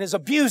Christian is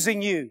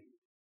abusing you.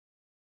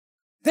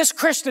 This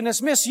Christian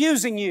is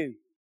misusing you.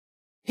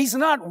 He's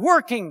not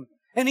working,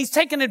 and he's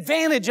taking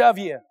advantage of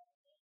you.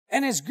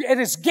 And it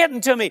is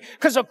getting to me,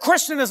 because a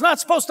Christian is not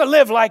supposed to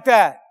live like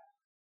that.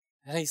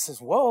 And he says,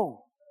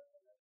 whoa.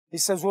 He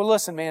says, well,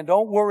 listen, man,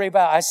 don't worry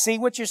about it. I see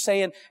what you're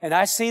saying, and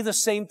I see the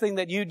same thing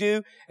that you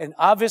do. And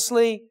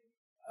obviously,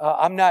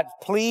 I'm not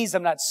pleased.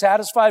 I'm not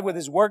satisfied with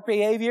his work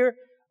behavior,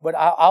 but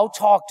I'll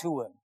talk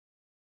to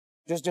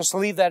him. Just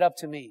leave that up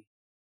to me.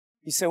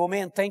 He said, well,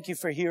 man, thank you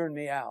for hearing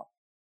me out.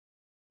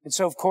 And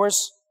so, of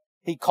course,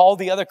 he called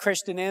the other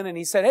Christian in, and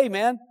he said, hey,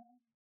 man,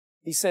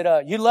 he said,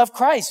 you love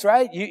Christ,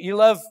 right? You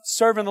love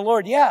serving the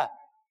Lord. Yeah.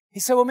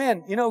 He said, well,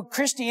 man,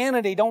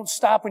 Christianity don't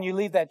stop when you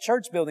leave that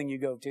church building you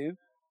go to.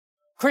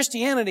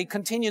 Christianity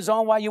continues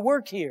on while you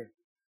work here.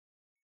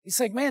 He's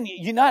like, man,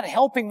 you're not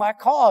helping my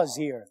cause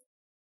here.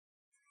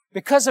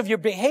 Because of your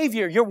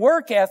behavior, your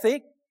work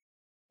ethic,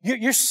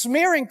 you're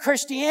smearing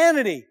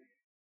Christianity.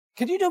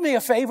 Can you do me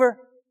a favor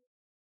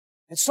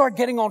and start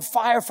getting on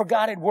fire for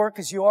God at work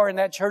as you are in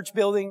that church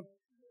building?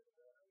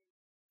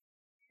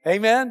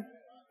 Amen?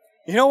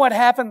 You know what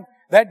happened?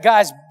 That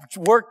guy's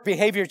work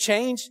behavior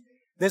changed.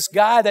 This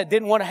guy that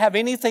didn't want to have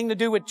anything to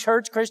do with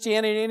church,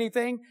 Christianity,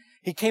 anything,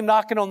 he came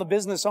knocking on the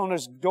business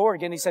owner's door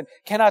again. He said,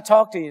 can I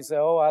talk to you? He said,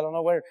 oh, I don't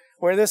know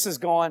where this is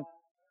going.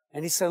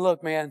 And he said,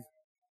 look, man,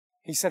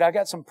 he said, I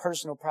got some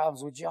personal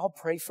problems. Would y'all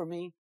pray for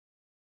me?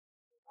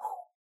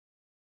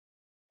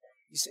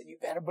 He said, you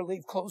better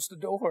believe, close the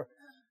door.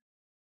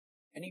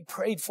 And he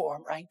prayed for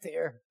him right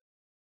there.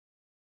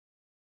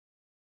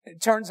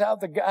 It turns out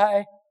the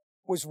guy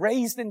was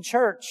raised in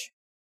church,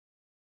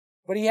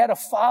 but he had a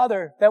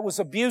father that was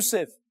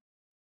abusive.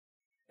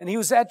 And he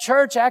was at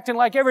church acting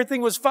like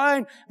everything was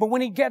fine, but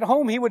when he'd get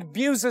home, he would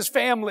abuse his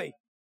family.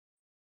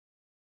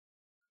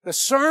 The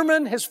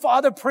sermon his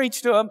father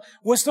preached to him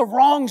was the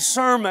wrong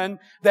sermon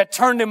that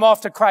turned him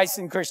off to Christ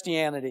and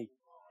Christianity.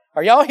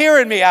 Are y'all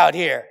hearing me out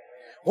here?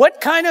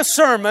 What kind of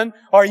sermon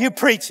are you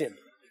preaching?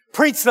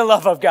 Preach the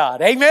love of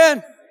God.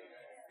 Amen?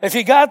 If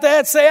you got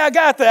that, say, I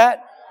got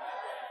that.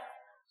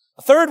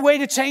 A third way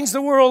to change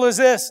the world is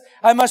this.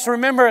 I must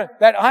remember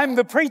that I'm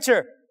the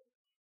preacher.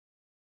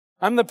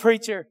 I'm the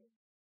preacher.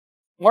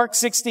 Mark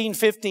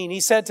 16:15, he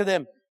said to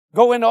them,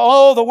 go into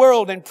all the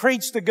world and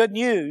preach the good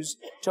news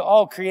to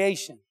all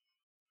creation.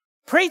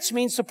 Preach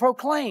means to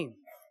proclaim.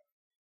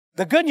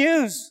 The good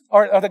news,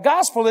 or the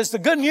gospel is the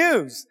good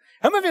news.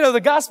 How many of you know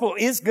the gospel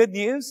is good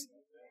news?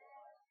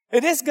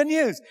 It is good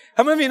news.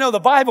 How many of you know the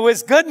Bible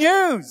is good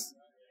news?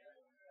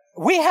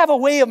 We have a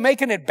way of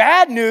making it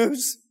bad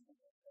news,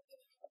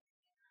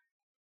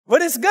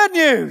 but it's good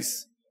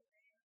news.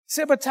 You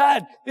say, but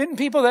Todd, didn't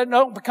people that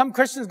don't become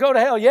Christians go to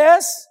hell?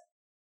 Yes.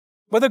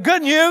 But the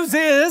good news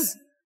is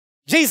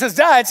Jesus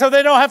died so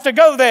they don't have to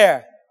go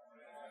there.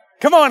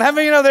 Come on, how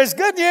many of you know there's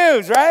good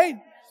news, right?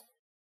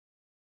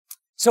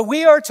 So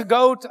we are to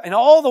go in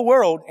all the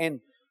world and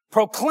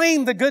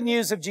proclaim the good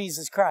news of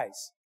Jesus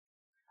Christ.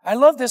 I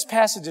love this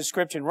passage of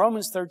Scripture in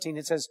Romans 13.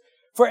 It says,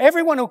 for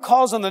everyone who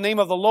calls on the name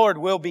of the Lord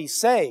will be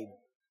saved.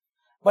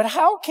 But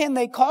how can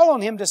they call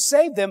on Him to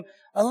save them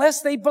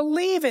unless they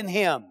believe in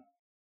Him?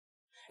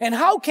 And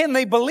how can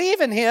they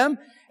believe in Him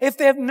if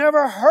they've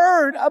never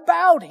heard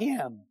about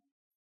Him?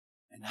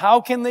 And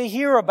how can they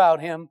hear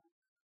about Him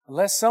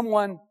unless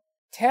someone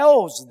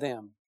tells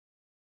them?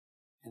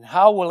 And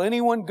how will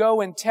anyone go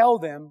and tell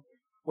them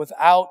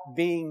without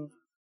being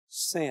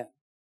sent?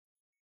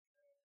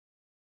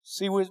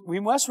 See, we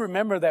must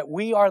remember that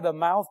we are the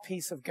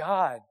mouthpiece of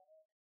God.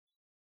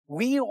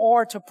 We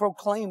are to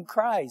proclaim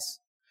Christ.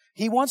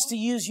 He wants to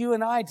use you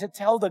and I to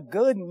tell the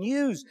good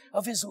news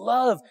of His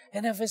love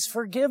and of His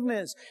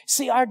forgiveness.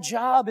 See, our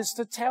job is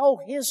to tell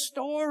His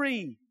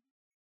story.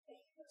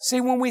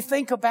 See, when we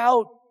think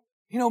about,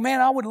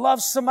 man, I would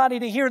love somebody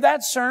to hear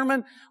that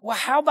sermon. Well,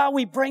 how about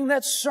we bring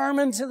that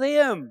sermon to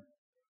them?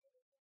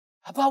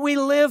 How about we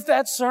live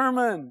that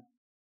sermon?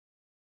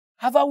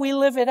 How about we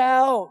live it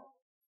out?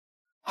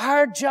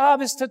 Our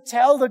job is to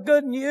tell the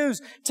good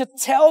news, to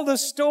tell the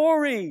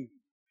story.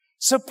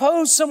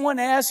 Suppose someone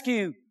asks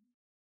you,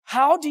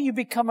 how do you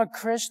become a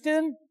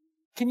Christian?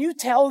 Can you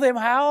tell them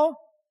how?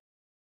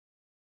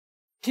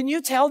 Can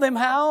you tell them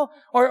how?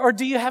 Or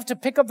do you have to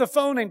pick up the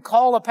phone and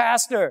call a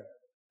pastor?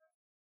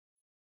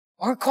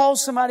 Or call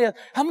somebody else?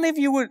 How many of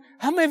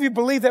you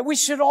believe that we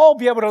should all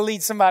be able to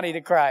lead somebody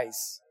to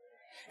Christ?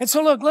 And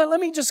so look, let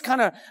me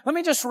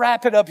just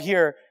wrap it up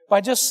here by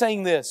just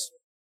saying this.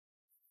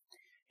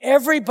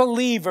 Every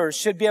believer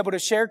should be able to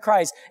share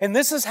Christ. And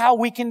this is how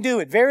we can do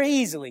it very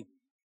easily.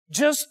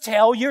 Just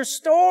tell your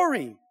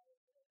story.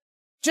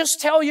 Just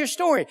tell your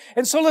story.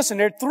 And so listen,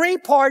 there are 3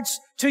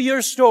 parts to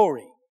your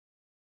story.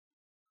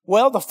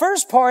 Well, the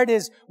first part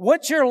is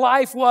what your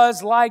life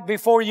was like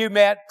before you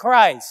met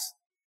Christ.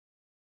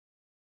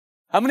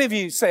 How many of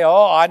you say,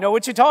 oh, I know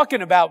what you're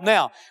talking about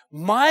now?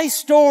 My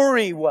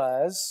story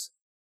was,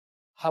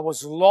 I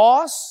was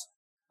lost.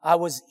 I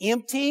was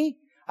empty.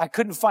 I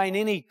couldn't find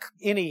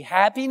any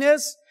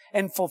happiness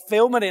and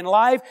fulfillment in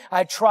life.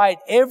 I tried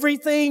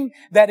everything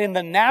that in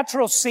the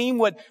natural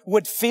seemed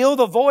would fill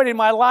the void in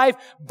my life,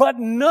 but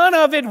none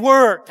of it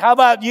worked. How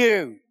about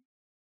you?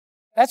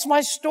 That's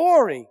my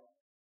story.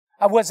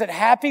 I wasn't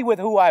happy with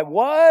who I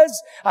was.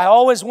 I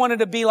always wanted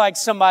to be like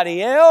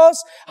somebody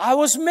else. I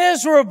was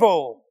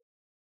miserable.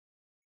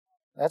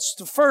 That's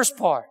the first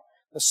part.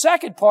 The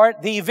second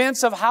part, the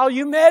events of how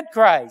you met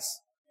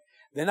Christ.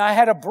 Then I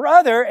had a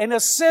brother and a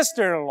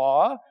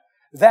sister-in-law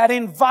that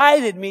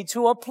invited me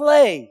to a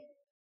play,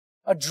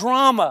 a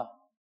drama.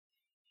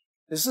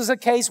 This is a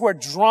case where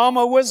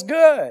drama was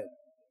good.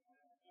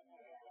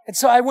 And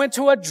so I went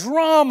to a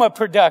drama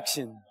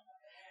production.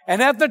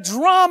 And at the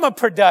drama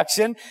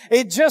production,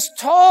 it just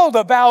told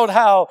about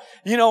how,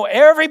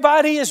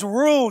 everybody is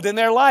ruled in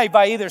their life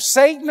by either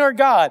Satan or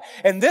God.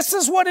 And this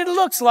is what it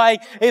looks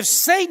like if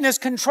Satan is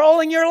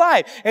controlling your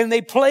life. And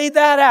they played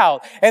that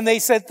out. And they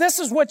said, this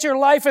is what your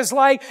life is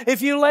like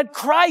if you let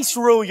Christ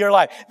rule your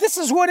life. This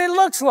is what it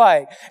looks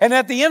like. And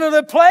at the end of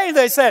the play,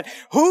 they said,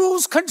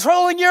 who's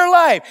controlling your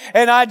life?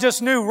 And I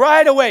just knew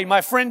right away.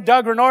 My friend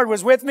Todd Menard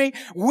was with me.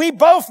 We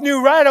both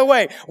knew right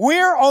away.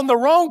 We're on the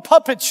wrong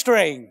puppet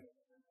string.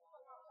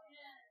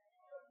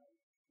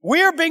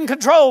 We're being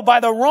controlled by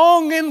the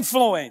wrong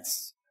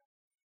influence.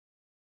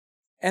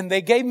 And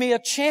they gave me a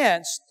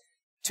chance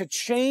to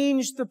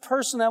change the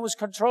person that was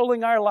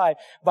controlling our life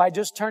by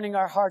just turning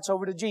our hearts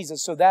over to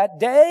Jesus. So that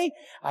day,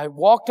 I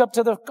walked up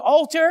to the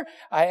altar.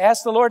 I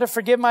asked the Lord to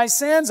forgive my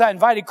sins. I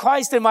invited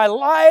Christ in my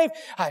life.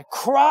 I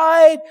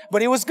cried,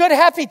 but it was good,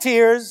 happy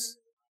tears.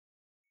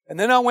 And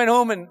then I went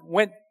home and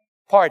went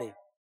party.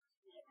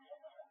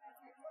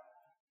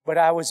 But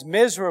I was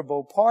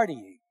miserable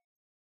partying.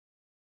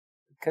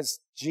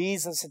 Because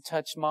Jesus had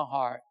touched my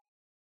heart.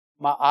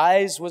 My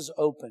eyes was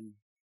open.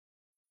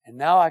 And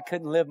now I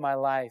couldn't live my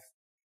life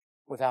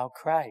without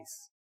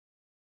Christ.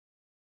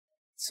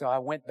 So I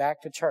went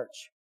back to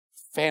church.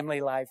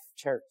 Family Life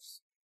Church.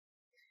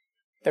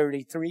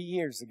 33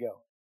 years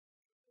ago.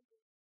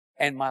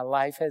 And my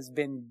life has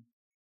been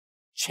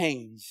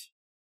changed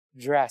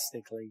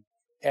drastically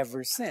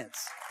ever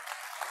since.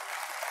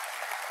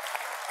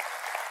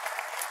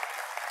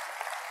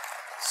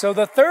 So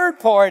the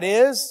third part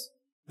is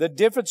the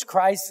difference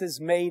Christ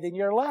has made in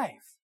your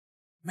life.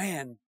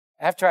 Man,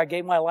 after I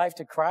gave my life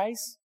to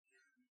Christ,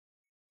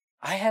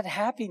 I had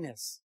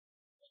happiness.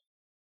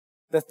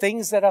 The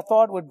things that I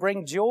thought would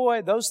bring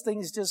joy, those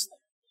things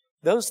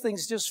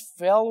just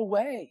fell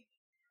away.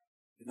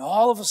 And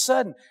all of a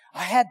sudden,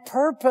 I had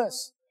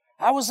purpose.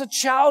 I was a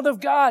child of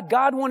God.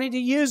 God wanted to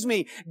use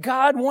me.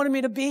 God wanted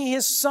me to be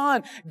His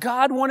son.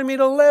 God wanted me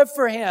to live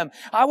for Him.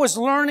 I was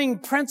learning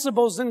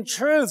principles and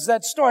truths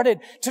that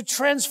started to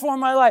transform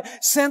my life.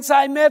 Since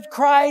I met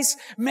Christ,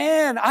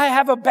 man, I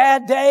have a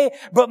bad day,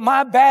 but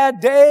my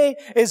bad day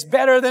is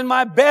better than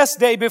my best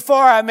day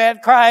before I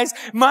met Christ.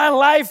 My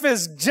life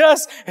has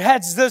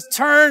this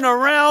turn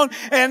around,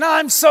 and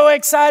I'm so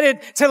excited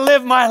to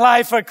live my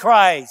life for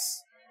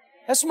Christ.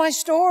 That's my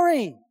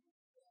story.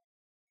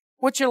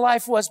 What your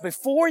life was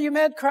before you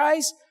met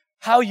Christ,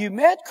 how you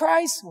met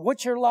Christ,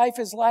 what your life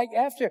is like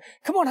after.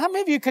 Come on, how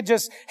many of you could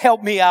just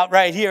help me out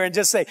right here and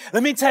just say,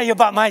 let me tell you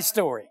about my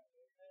story.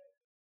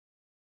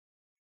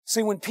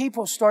 See, when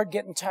people start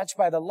getting touched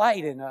by the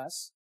light in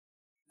us,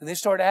 and they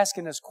start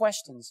asking us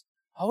questions,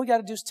 all we got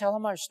to do is tell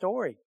them our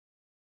story.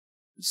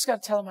 We just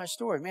got to tell them our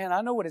story. Man,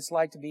 I know what it's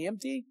like to be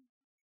empty.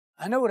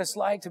 I know what it's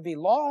like to be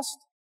lost.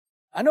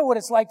 I know what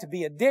it's like to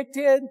be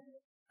addicted.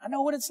 I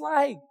know what it's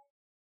like.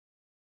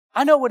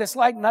 I know what it's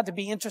like not to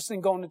be interested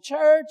in going to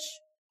church.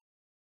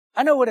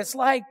 I know what it's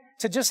like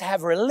to just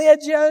have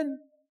religion.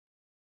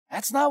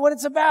 That's not what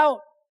it's about.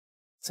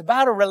 It's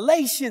about a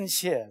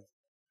relationship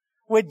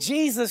with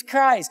Jesus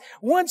Christ.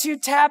 Once you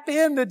tap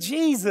into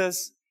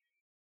Jesus,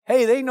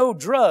 hey, there ain't no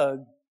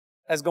drug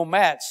that's going to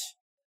match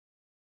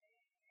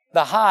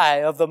the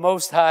high of the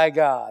Most High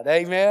God.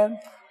 Amen?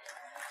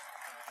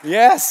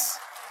 Yes.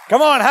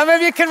 Come on, how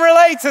many of you can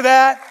relate to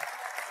that?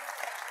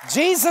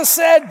 Jesus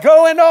said,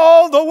 go into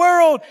all the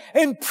world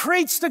and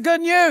preach the good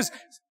news.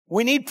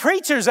 We need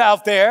preachers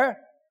out there,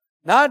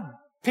 not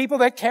people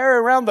that carry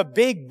around the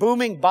big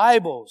booming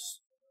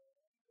Bibles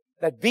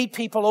that beat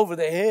people over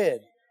the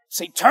head.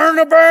 Say, turn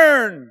or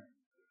burn.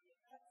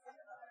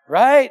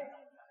 Right?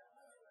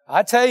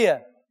 I tell you,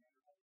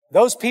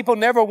 those people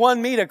never won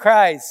me to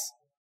Christ.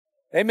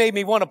 They made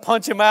me want to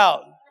punch them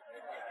out.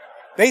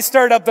 They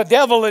stirred up the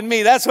devil in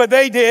me. That's what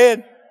they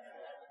did.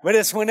 But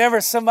it's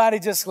whenever somebody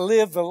just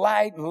lived the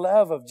light and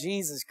love of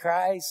Jesus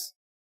Christ,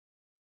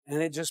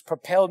 and it just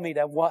propelled me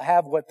to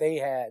have what they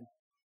had,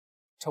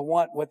 to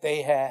want what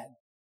they had.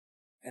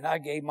 And I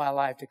gave my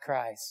life to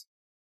Christ.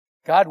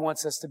 God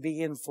wants us to be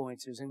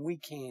influencers, and we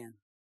can.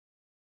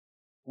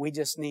 We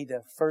just need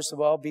to, first of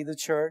all, be the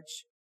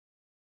church.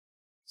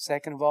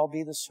 Second of all,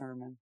 be the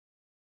sermon.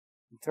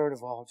 And third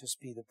of all,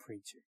 just be the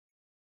preacher.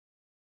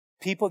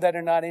 People that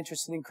are not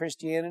interested in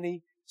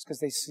Christianity, it's because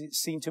they've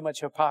seen too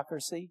much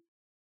hypocrisy.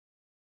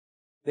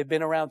 They've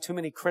been around too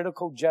many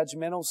critical,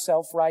 judgmental,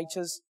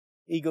 self-righteous,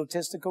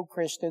 egotistical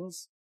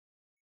Christians.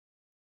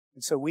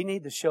 And so we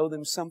need to show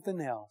them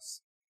something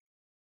else.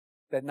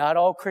 That not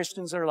all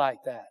Christians are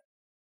like that.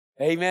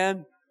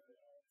 Amen?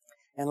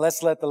 And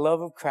let's let the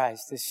love of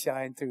Christ just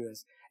shine through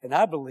us. And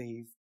I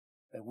believe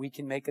that we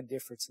can make a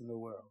difference in the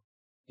world.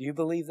 Do you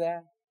believe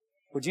that?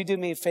 Would you do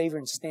me a favor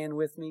and stand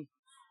with me?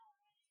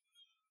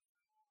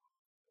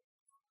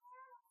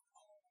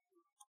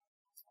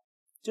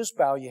 Just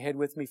bow your head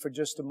with me for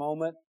just a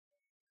moment.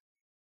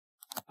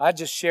 I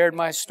just shared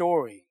my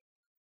story.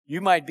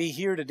 You might be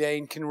here today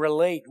and can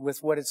relate with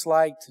what it's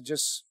like to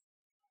just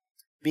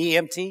be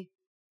empty,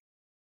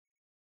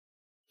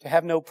 to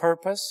have no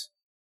purpose,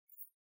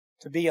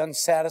 to be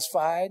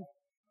unsatisfied,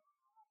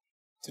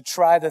 to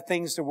try the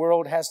things the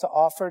world has to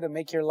offer to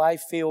make your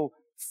life feel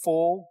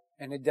full,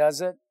 and it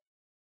doesn't.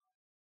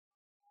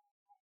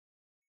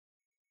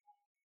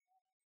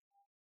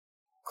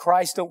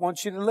 Christ don't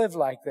want you to live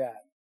like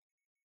that.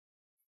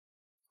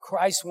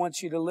 Christ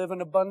wants you to live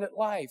an abundant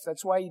life.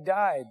 That's why He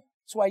died.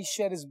 That's why He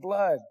shed His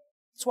blood.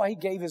 That's why He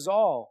gave His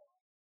all.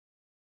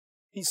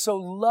 He so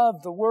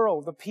loved the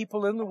world, the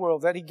people in the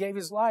world, that He gave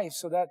His life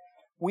so that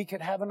we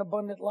could have an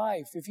abundant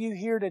life. If you're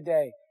here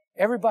today,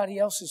 everybody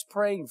else is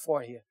praying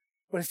for you.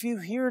 But if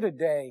you're here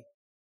today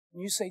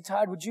and you say,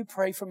 Todd, would you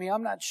pray for me?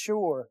 I'm not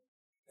sure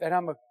that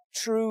I'm a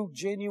true,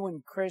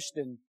 genuine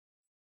Christian.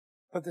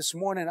 But this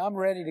morning, I'm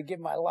ready to give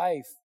my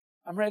life.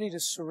 I'm ready to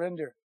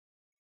surrender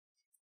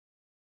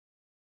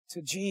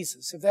to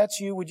Jesus. If that's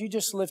you, would you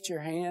just lift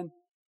your hand?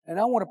 And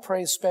I want to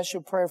pray a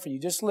special prayer for you.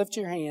 Just lift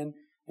your hand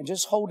and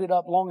just hold it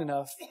up long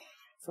enough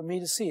for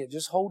me to see it.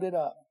 Just hold it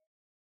up.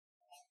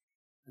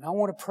 And I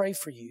want to pray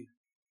for you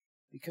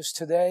because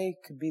today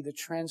could be the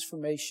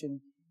transformation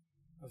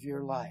of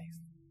your life.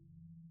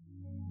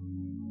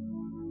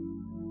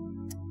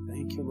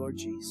 Thank you, Lord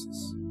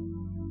Jesus.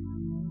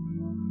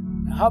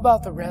 Now, how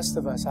about the rest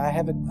of us? I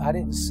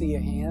didn't see a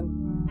hand.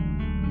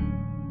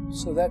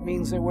 So that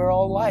means that we're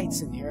all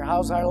lights in here.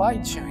 How's our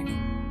light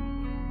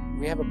shining? Do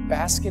we have a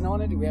basket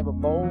on it? Do we have a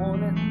bowl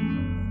on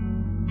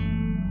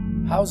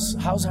it?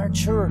 How's our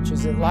church?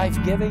 Is it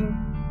life-giving?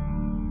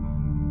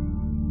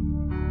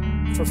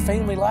 For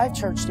Family Life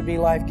Church to be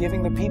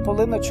life-giving, the people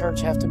in the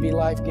church have to be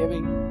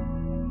life-giving.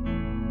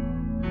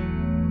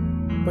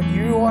 But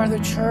you are the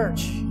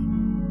church.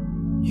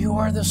 You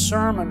are the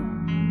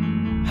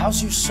sermon.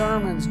 How's your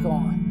sermons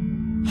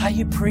going? How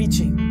you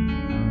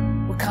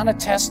preaching? What kind of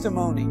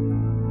testimony?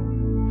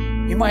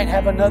 You might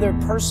have another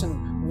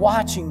person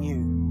watching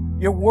you,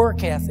 your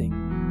work ethic,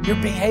 your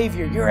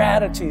behavior, your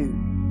attitude.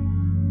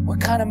 What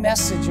kind of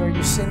message are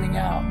you sending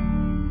out?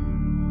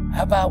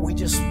 How about we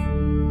just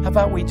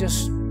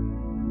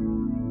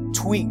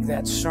tweak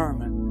that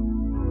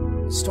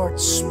sermon and start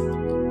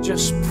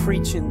just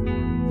preaching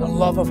the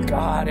love of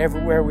God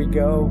everywhere we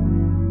go?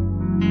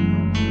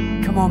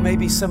 Come on,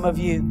 maybe some of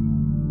you,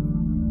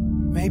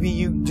 maybe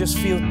you just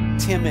feel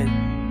timid.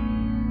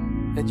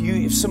 That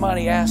if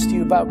somebody asked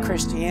you about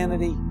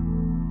Christianity,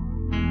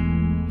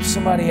 if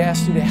somebody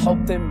asked you to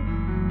help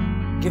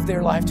them give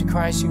their life to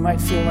Christ, you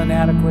might feel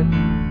inadequate.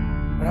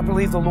 But I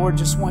believe the Lord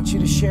just wants you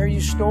to share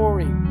your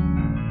story.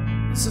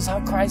 This is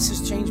how Christ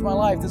has changed my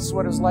life. This is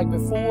what it was like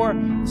before.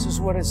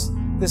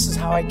 This is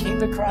how I came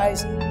to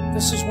Christ.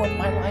 This is what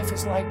my life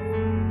is like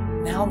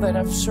now that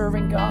I'm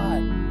serving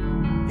God.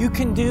 You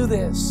can do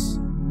this.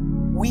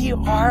 We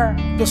are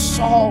the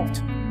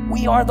salt.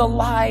 We are the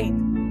light.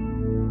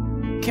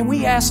 Can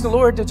we ask the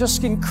Lord to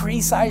just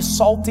increase our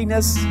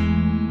saltiness?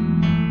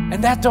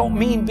 And that don't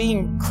mean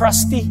being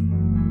crusty.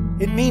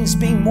 It means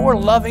being more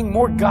loving,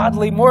 more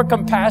godly, more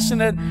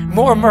compassionate,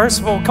 more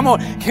merciful. Come on,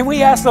 can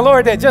we ask the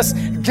Lord to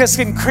just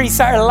increase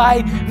our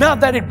light? Not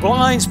that it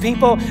blinds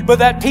people, but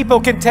that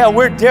people can tell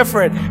we're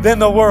different than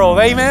the world.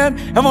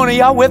 Amen? Come on, are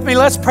y'all with me?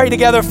 Let's pray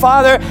together.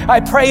 Father,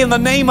 I pray in the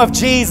name of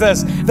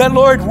Jesus that,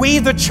 Lord, we,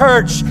 the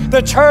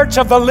church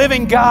of the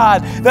living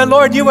God, that,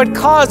 Lord, you would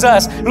cause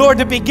us, Lord,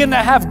 to begin to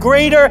have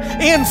greater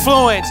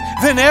influence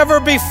than ever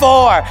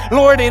before.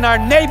 Lord, in our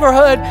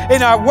neighborhood,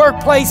 in our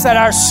workplace, at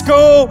our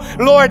school,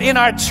 Lord, in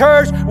our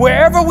church,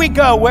 wherever we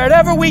go,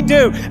 wherever we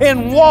do,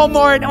 in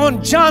Walmart,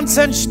 on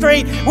Johnson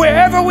Street,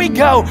 wherever we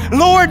go,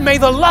 Lord, may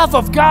the love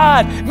of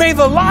God, may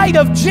the light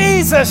of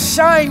Jesus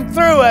shine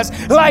through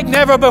us like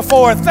never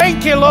before.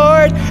 Thank you,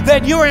 Lord,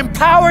 that you're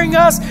empowering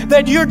us,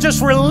 that you're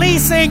just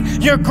releasing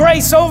your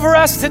grace over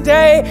us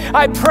today.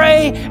 I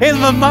pray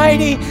in the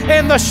mighty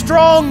and the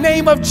strong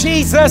name of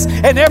Jesus,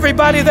 and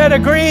everybody that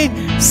agreed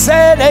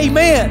said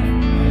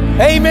amen.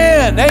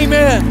 Amen.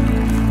 Amen.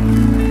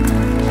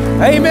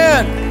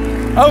 Amen.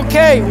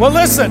 Okay, well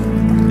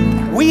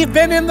listen, we've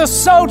been in the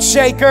salt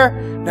shaker.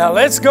 Now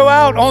let's go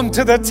out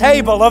onto the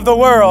table of the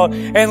world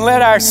and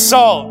let our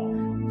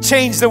salt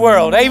change the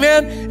world.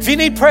 Amen? If you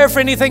need prayer for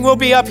anything, we'll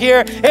be up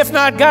here. If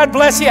not, God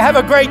bless you. Have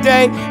a great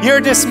day.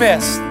 You're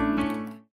dismissed.